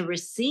supposed to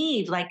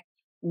receive. Like,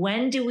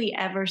 when do we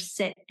ever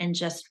sit and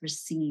just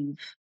receive,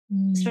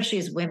 Mm, especially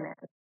as women?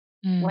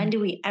 When mm, do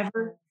we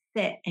ever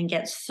sit and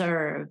get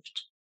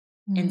served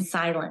in mm.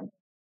 silence,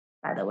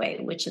 by the way,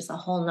 which is a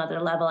whole nother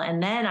level.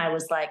 And then I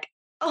was like,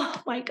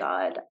 oh my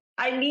God,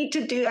 I need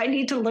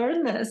to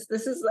learn this.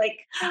 This is like,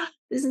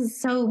 this is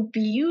so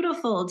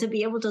beautiful to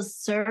be able to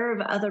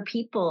serve other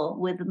people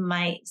with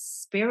my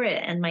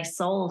spirit and my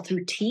soul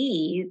through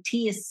tea.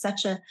 Tea is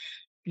such a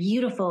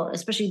beautiful,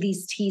 especially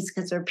these teas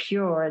because they're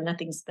pure and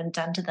nothing's been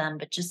done to them.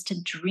 But just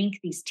to drink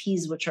these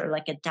teas, which are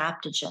like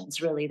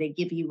adaptogens, really, they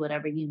give you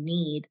whatever you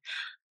need,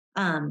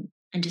 and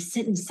to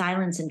sit in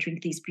silence and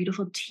drink these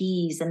beautiful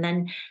teas. And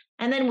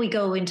then we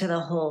go into the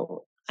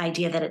whole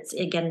idea that it's,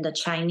 again, the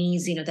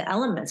Chinese, the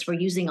elements. We're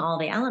using all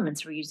the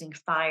elements. We're using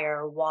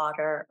fire,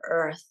 water,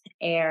 earth,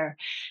 air.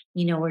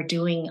 We're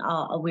doing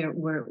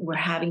we're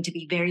having to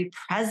be very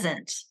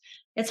present.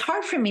 It's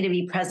hard for me to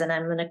be present.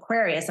 I'm an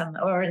Aquarius,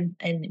 or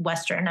in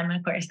Western, I'm an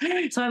Aquarius.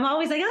 So I'm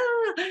always like,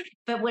 oh.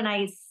 But when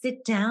I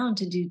sit down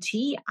to do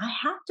tea, I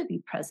have to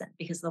be present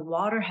because the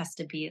water has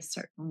to be a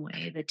certain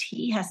way. The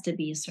tea has to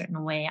be a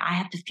certain way. I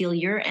have to feel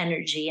your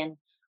energy and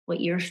what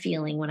you're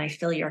feeling when I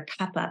fill your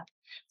cup up.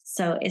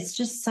 So it's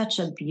just such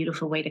a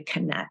beautiful way to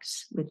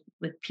connect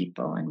with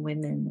people and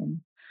women. And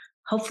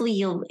hopefully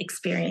you'll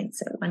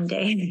experience it one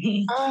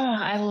day. Oh,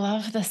 I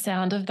love the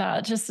sound of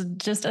that.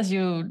 Just as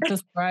you're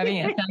describing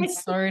it, it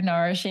sounds so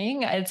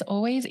nourishing. It's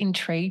always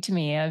intrigued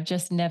me. I've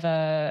just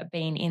never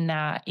been in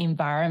that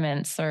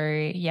environment. So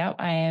yeah,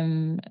 I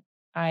am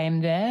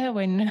there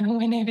when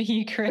whenever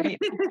you create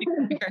this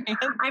experience.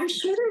 I'm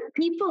sure there's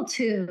people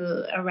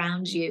too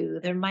around you.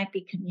 There might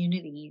be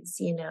communities,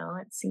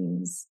 it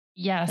seems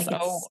Yes, like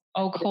it's,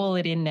 I'll call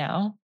it in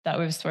now that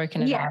we've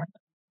spoken yeah.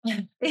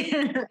 about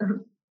it.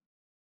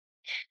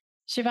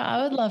 Shiva,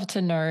 I would love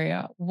to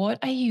know, what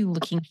are you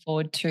looking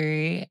forward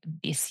to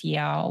this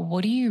year?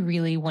 What are you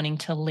really wanting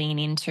to lean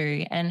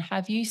into? And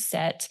have you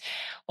set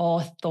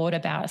or thought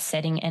about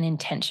setting an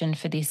intention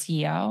for this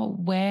year?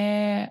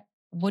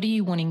 What are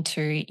you wanting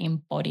to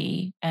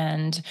embody,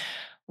 and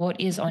what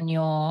is on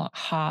your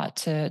heart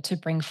to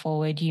bring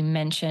forward? You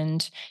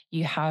mentioned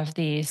you have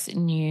this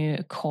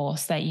new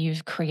course that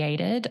you've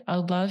created.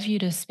 I'd love you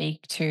to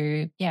speak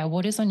to, yeah,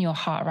 what is on your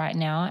heart right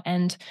now,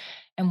 and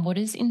what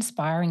is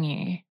inspiring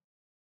you?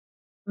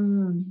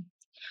 Mm.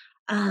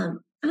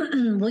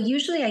 Well,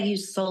 usually I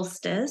use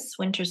solstice.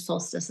 Winter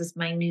solstice is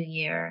my new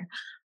year.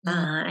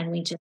 Mm, And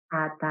we just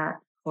had that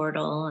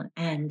portal.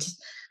 And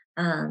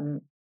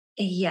um,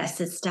 yes,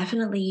 it's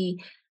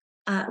definitely,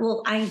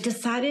 well, I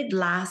decided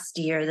last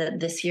year that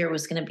this year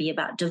was going to be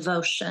about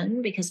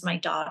devotion because my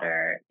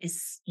daughter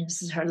this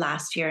is her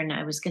last year, and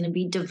I was going to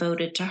be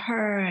devoted to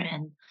her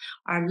and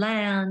our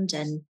land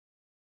and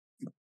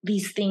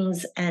these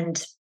things.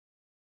 And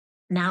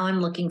now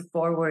I'm looking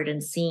forward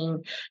and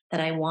seeing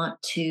that I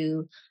want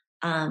to,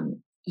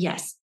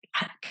 yes,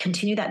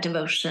 continue that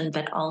devotion,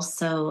 but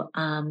also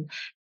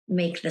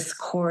make this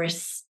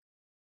course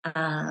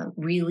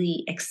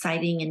really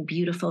exciting and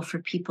beautiful for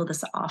people.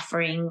 This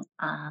offering,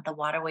 the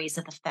waterways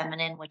of the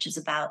feminine, which is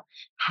about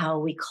how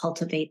we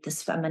cultivate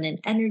this feminine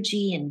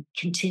energy and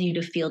continue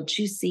to feel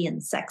juicy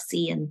and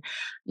sexy. And,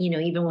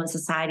 even when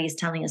society is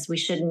telling us we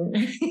shouldn't,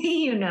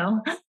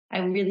 I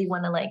really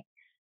want to like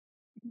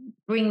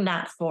bring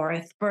that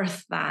forth,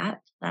 birth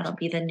that. That'll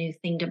be the new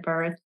thing to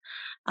birth.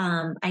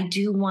 I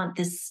do want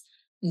this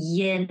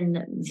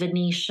yin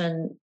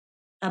Venetian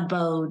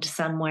abode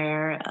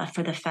somewhere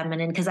for the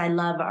feminine because I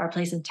love our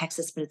place in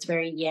Texas, but it's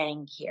very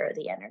yang here,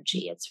 the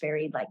energy. It's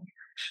very like,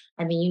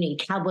 you need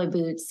cowboy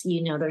boots,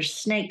 there's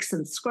snakes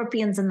and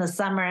scorpions in the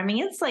summer.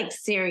 It's like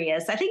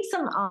serious. I think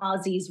some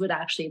Aussies would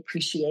actually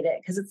appreciate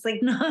it because it's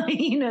like, no,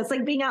 it's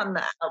like being out in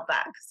the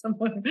outback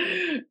somewhere.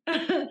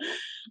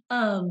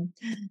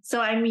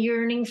 So I'm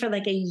yearning for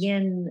like a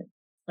yin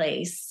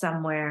place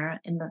somewhere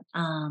in the,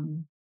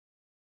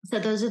 so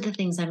those are the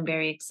things I'm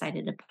very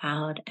excited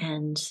about.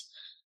 And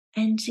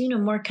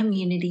more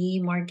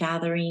community, more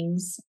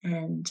gatherings.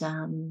 And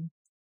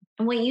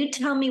when you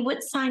tell me,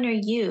 what sign are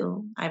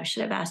you? I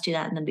should have asked you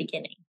that in the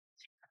beginning.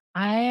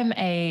 I am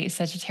a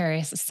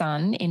Sagittarius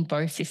sun in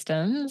both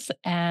systems,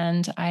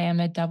 and I am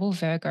a double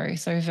Virgo,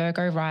 so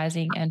Virgo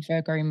rising and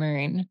Virgo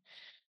moon.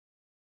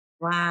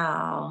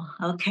 Wow.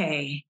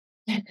 Okay.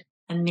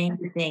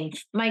 Amazing.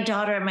 My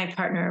daughter and my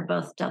partner are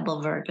both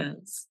double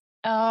Virgos.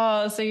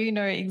 Oh, so you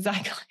know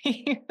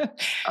exactly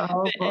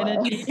Oh the boy.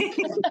 energy.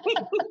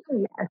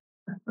 Yes.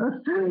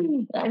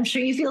 I'm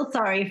sure you feel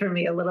sorry for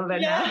me a little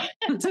bit Yeah.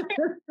 now.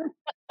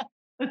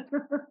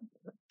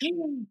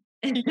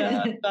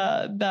 Yeah,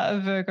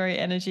 that Virgo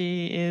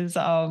energy is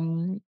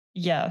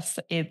yes,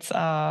 it's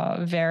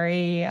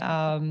very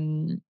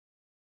I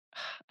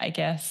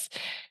guess,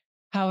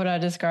 how would I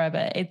describe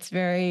it? It's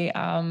very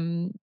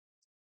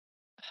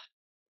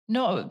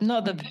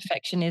not the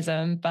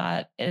perfectionism,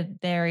 but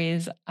there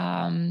is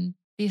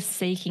this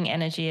seeking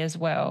energy as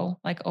well,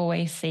 like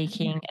always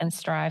seeking and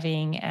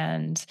striving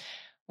and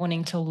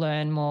wanting to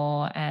learn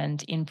more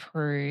and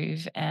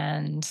improve.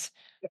 And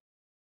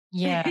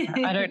yeah,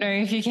 I don't know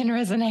if you can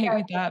resonate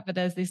with that, but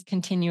there's this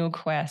continual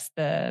quest,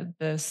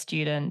 the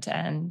student,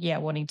 and yeah,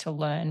 wanting to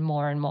learn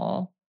more and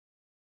more.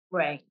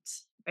 Right,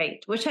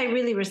 right. Which I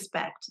really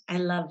respect. I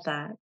love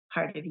that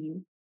part of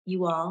you,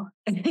 you all.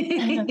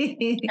 And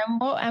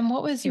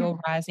what was your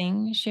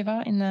rising,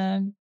 Shiva, in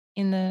the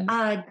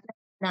uh,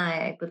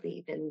 I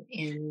believe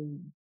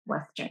in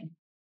Western.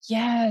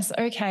 Yes,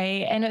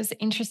 okay. And it's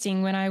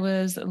interesting when I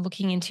was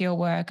looking into your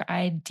work,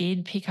 I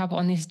did pick up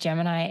on this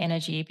Gemini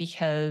energy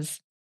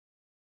because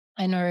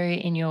I know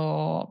in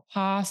your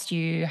past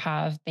you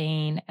have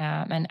been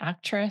an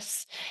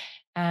actress,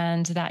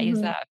 and that is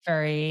Mhm. that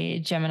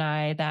very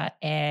Gemini, that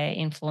air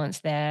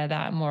influence there,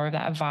 that more of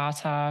that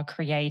Vata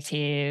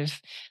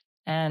creative.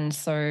 And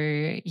so,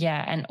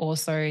 yeah, and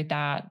also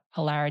that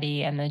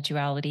polarity and the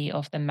duality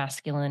of the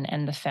masculine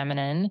and the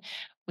feminine,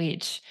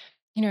 which,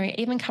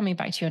 even coming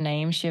back to your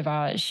name,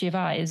 Shiva,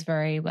 Shiva is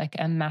very like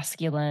a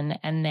masculine,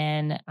 and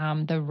then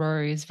the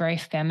rose, very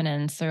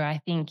feminine. So I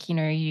think,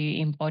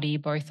 you embody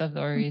both of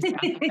those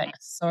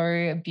aspects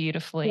so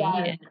beautifully,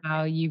 Yes. and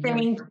how you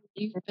really Thank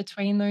live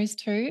between those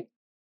two.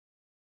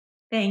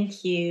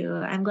 Thank you.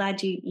 I'm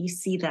glad you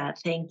see that.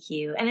 Thank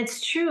you. And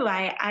it's true.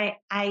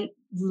 I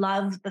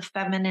love the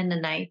feminine,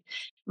 and I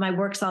my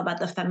work's all about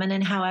the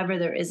feminine. However,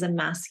 there is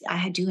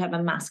I do have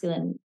a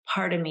masculine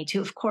part of me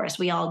too. Of course,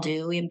 we all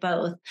do. We have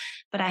both.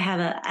 But I have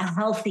a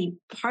healthy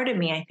part of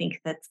me, I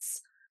think,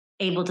 that's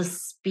able to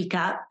speak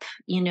up,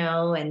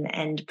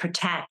 and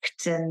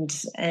protect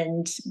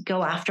and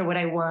go after what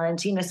I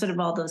want, sort of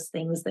all those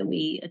things that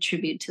we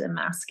attribute to the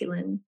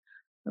masculine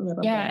a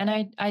little Yeah, bit.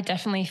 and I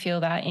definitely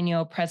feel that in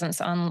your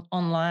presence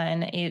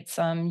online. It's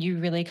you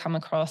really come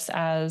across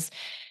as,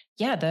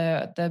 yeah,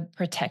 the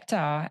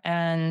protector,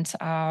 and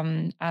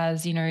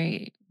as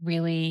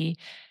really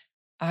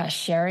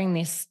sharing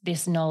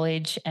this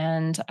knowledge.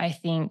 And I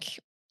think,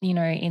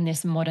 in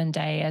this modern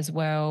day as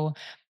well,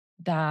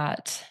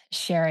 that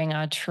sharing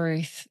our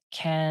truth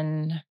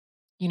can,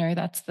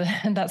 that's the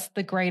that's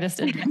the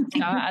greatest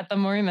adventure at the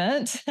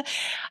moment.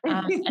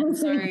 And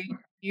so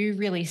you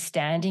really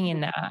standing in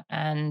that,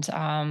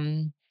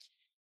 and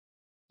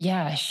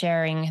yeah,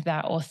 sharing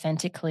that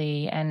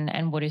authentically,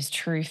 and what is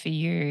true for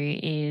you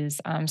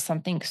is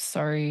something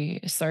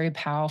so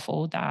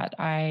powerful that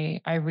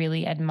I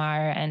really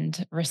admire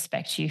and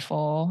respect you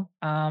for,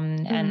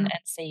 and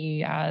see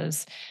you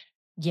as,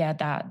 yeah,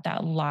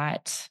 that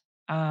light.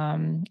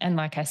 And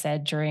like I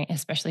said,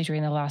 especially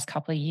during the last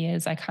couple of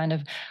years, I kind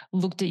of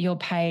looked at your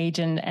page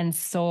and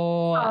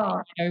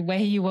saw, Oh, where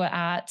you were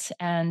at,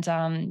 and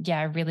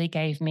yeah, it really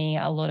gave me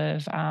a lot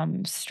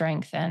of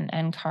strength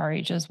and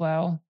courage as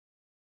well.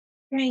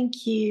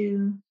 thank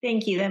you.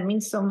 Thank you. That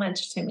means so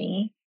much to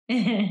me.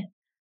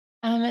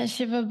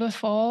 Shiva,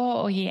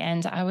 before we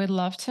end, I would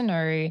love to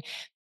know,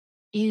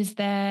 is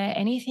there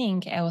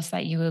anything else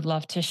that you would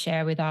love to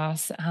share with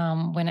us,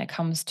 when it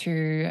comes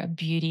to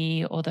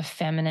beauty or the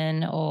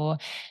feminine, or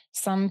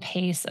some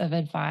piece of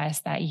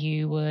advice that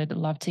you would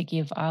love to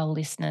give our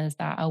listeners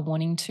that are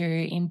wanting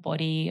to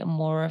embody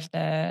more of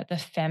the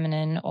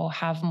feminine, or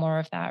have more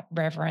of that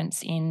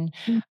reverence in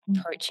Mhm.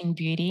 approaching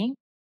beauty?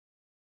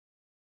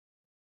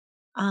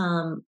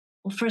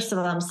 Well, first of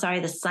all, I'm sorry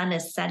the sun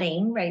is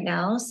setting right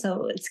now,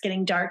 so it's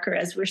getting darker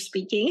as we're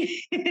speaking.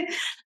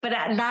 But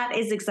that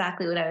is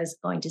exactly what I was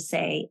going to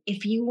say.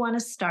 If you want to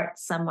start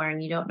somewhere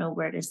and you don't know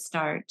where to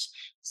start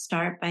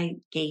by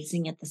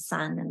gazing at the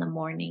sun in the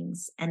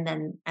mornings, and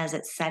then as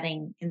it's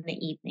setting in the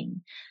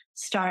evening.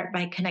 Start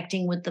by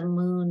connecting with the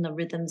moon, the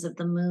rhythms of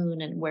the moon,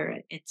 and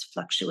where it's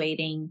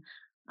fluctuating.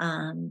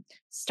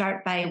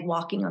 Start by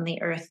walking on the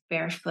earth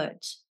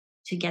barefoot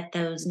to get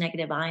those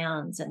negative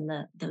ions and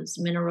those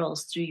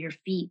minerals through your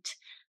feet.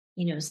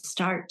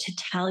 Start to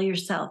tell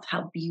yourself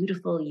how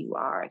beautiful you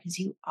are, because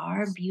you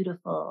are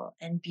beautiful,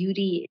 and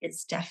beauty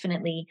is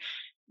definitely,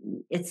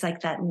 it's like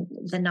that,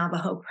 the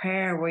Navajo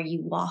prayer where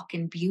you walk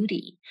in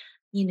beauty.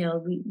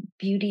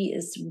 Beauty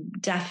is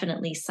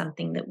definitely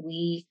something that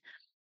we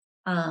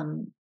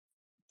um,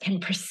 can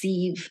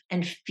perceive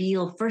and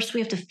feel. First,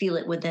 we have to feel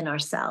it within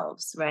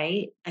ourselves,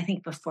 right? I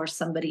think before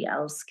somebody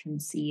else can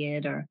see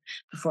it, or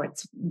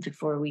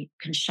before we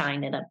can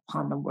shine it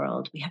upon the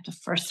world, we have to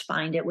first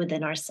find it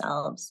within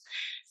ourselves.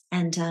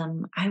 And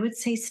I would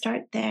say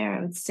start there.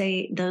 I would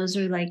say those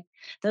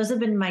have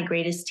been my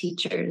greatest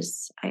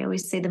teachers. I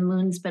always say the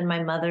moon's been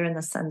my mother and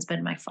the sun's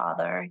been my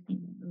father,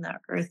 and the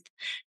earth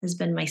has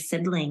been my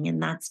sibling,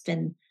 and that's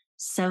been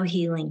so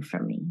healing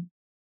for me.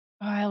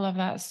 Oh, I love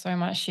that so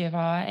much,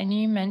 Shiva. And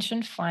you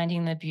mentioned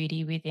finding the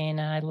beauty within,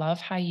 and I love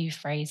how you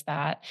phrase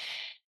that.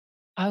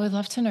 I would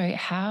love to know,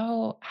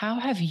 how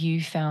have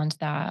you found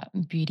that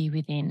beauty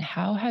within?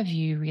 How have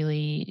you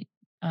really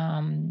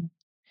um,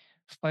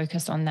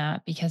 focused on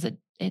that? Because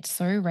it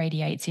so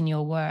radiates in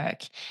your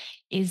work.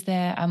 Is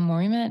there a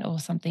moment or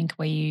something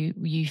where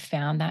you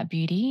found that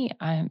beauty?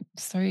 I'm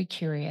so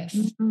curious.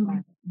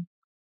 Mhm.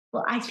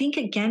 Well, I think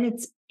again,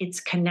 it's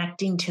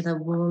connecting to the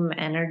womb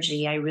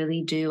energy. I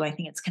really do. I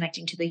think it's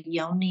connecting to the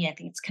yoni. I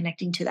think it's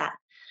connecting to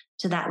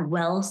that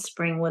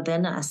wellspring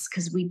within us,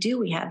 because we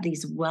have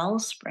these well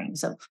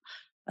springs of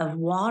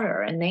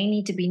water, and they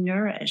need to be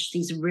nourished.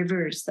 These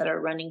rivers that are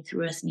running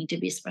through us need to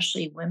be,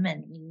 especially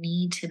women, we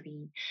need to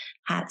be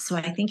had. So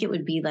I think it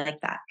would be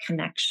like that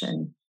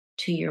connection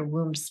to your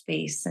womb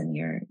space and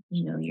your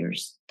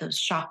those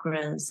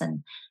chakras,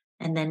 and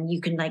then you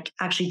can like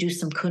actually do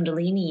some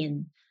kundalini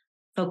and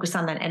focus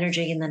on that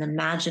energy, and then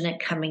imagine it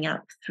coming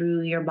up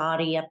through your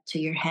body up to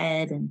your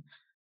head. And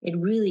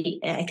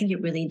I think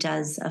it really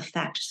does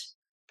affect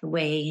the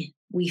way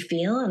we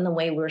feel and the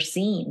way we're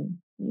seen.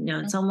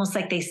 It's almost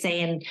like they say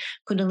in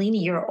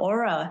kundalini, your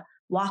aura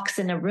walks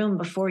in a room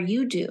before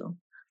you do.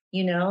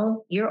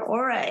 Your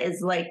aura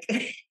is like,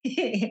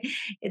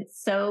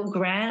 it's so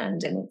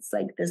grand, and it's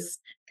like this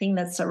thing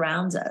that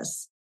surrounds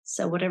us.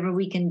 So whatever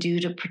we can do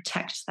to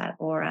protect that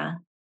aura,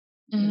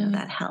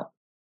 that helps.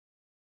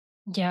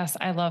 Yes,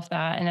 I love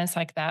that. And it's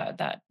like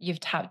that you've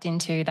tapped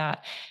into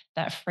that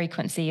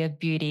frequency of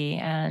beauty.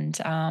 And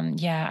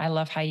I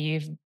love how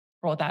you've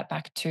brought that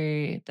back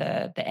to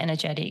the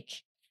energetic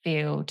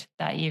field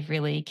that you've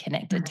really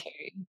connected to.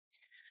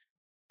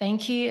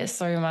 Thank you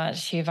so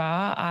much,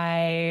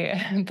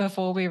 Shiva.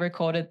 Before we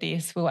recorded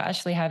this, we were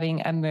actually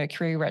having a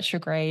Mercury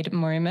retrograde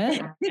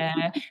moment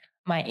where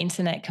my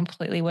internet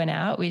completely went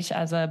out, which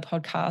as a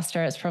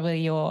podcaster, it's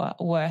probably your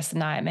worst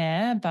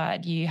nightmare,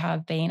 but you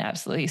have been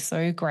absolutely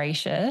so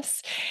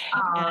gracious.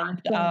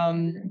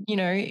 And,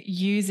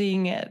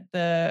 using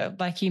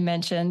like you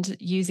mentioned,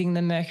 using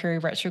the Mercury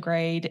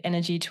retrograde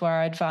energy to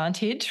our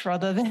advantage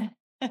rather than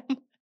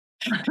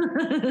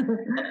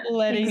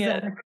letting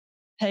it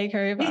take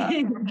over.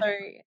 So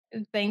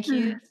thank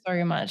you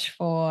so much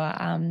for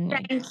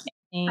Thank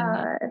you.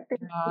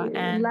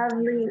 And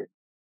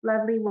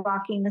lovely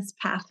walking this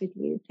path with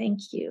you.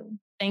 Thank you.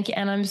 Thank you.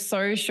 And I'm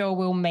so sure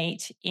we'll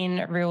meet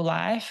in real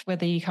life,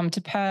 whether you come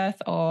to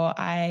Perth or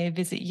I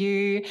visit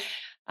you.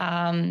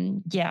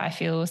 I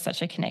feel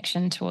such a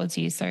connection towards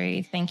you.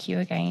 So thank you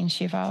again,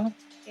 Shiva.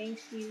 Thank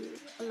you.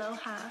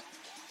 Aloha.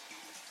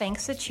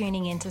 Thanks for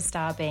tuning into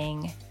Star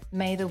Being.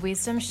 May the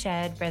wisdom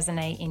shared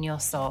resonate in your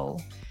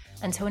soul.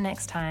 Until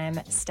next time,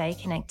 stay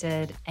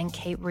connected and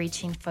keep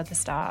reaching for the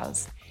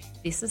stars.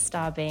 This is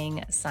Star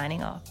Being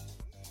signing off.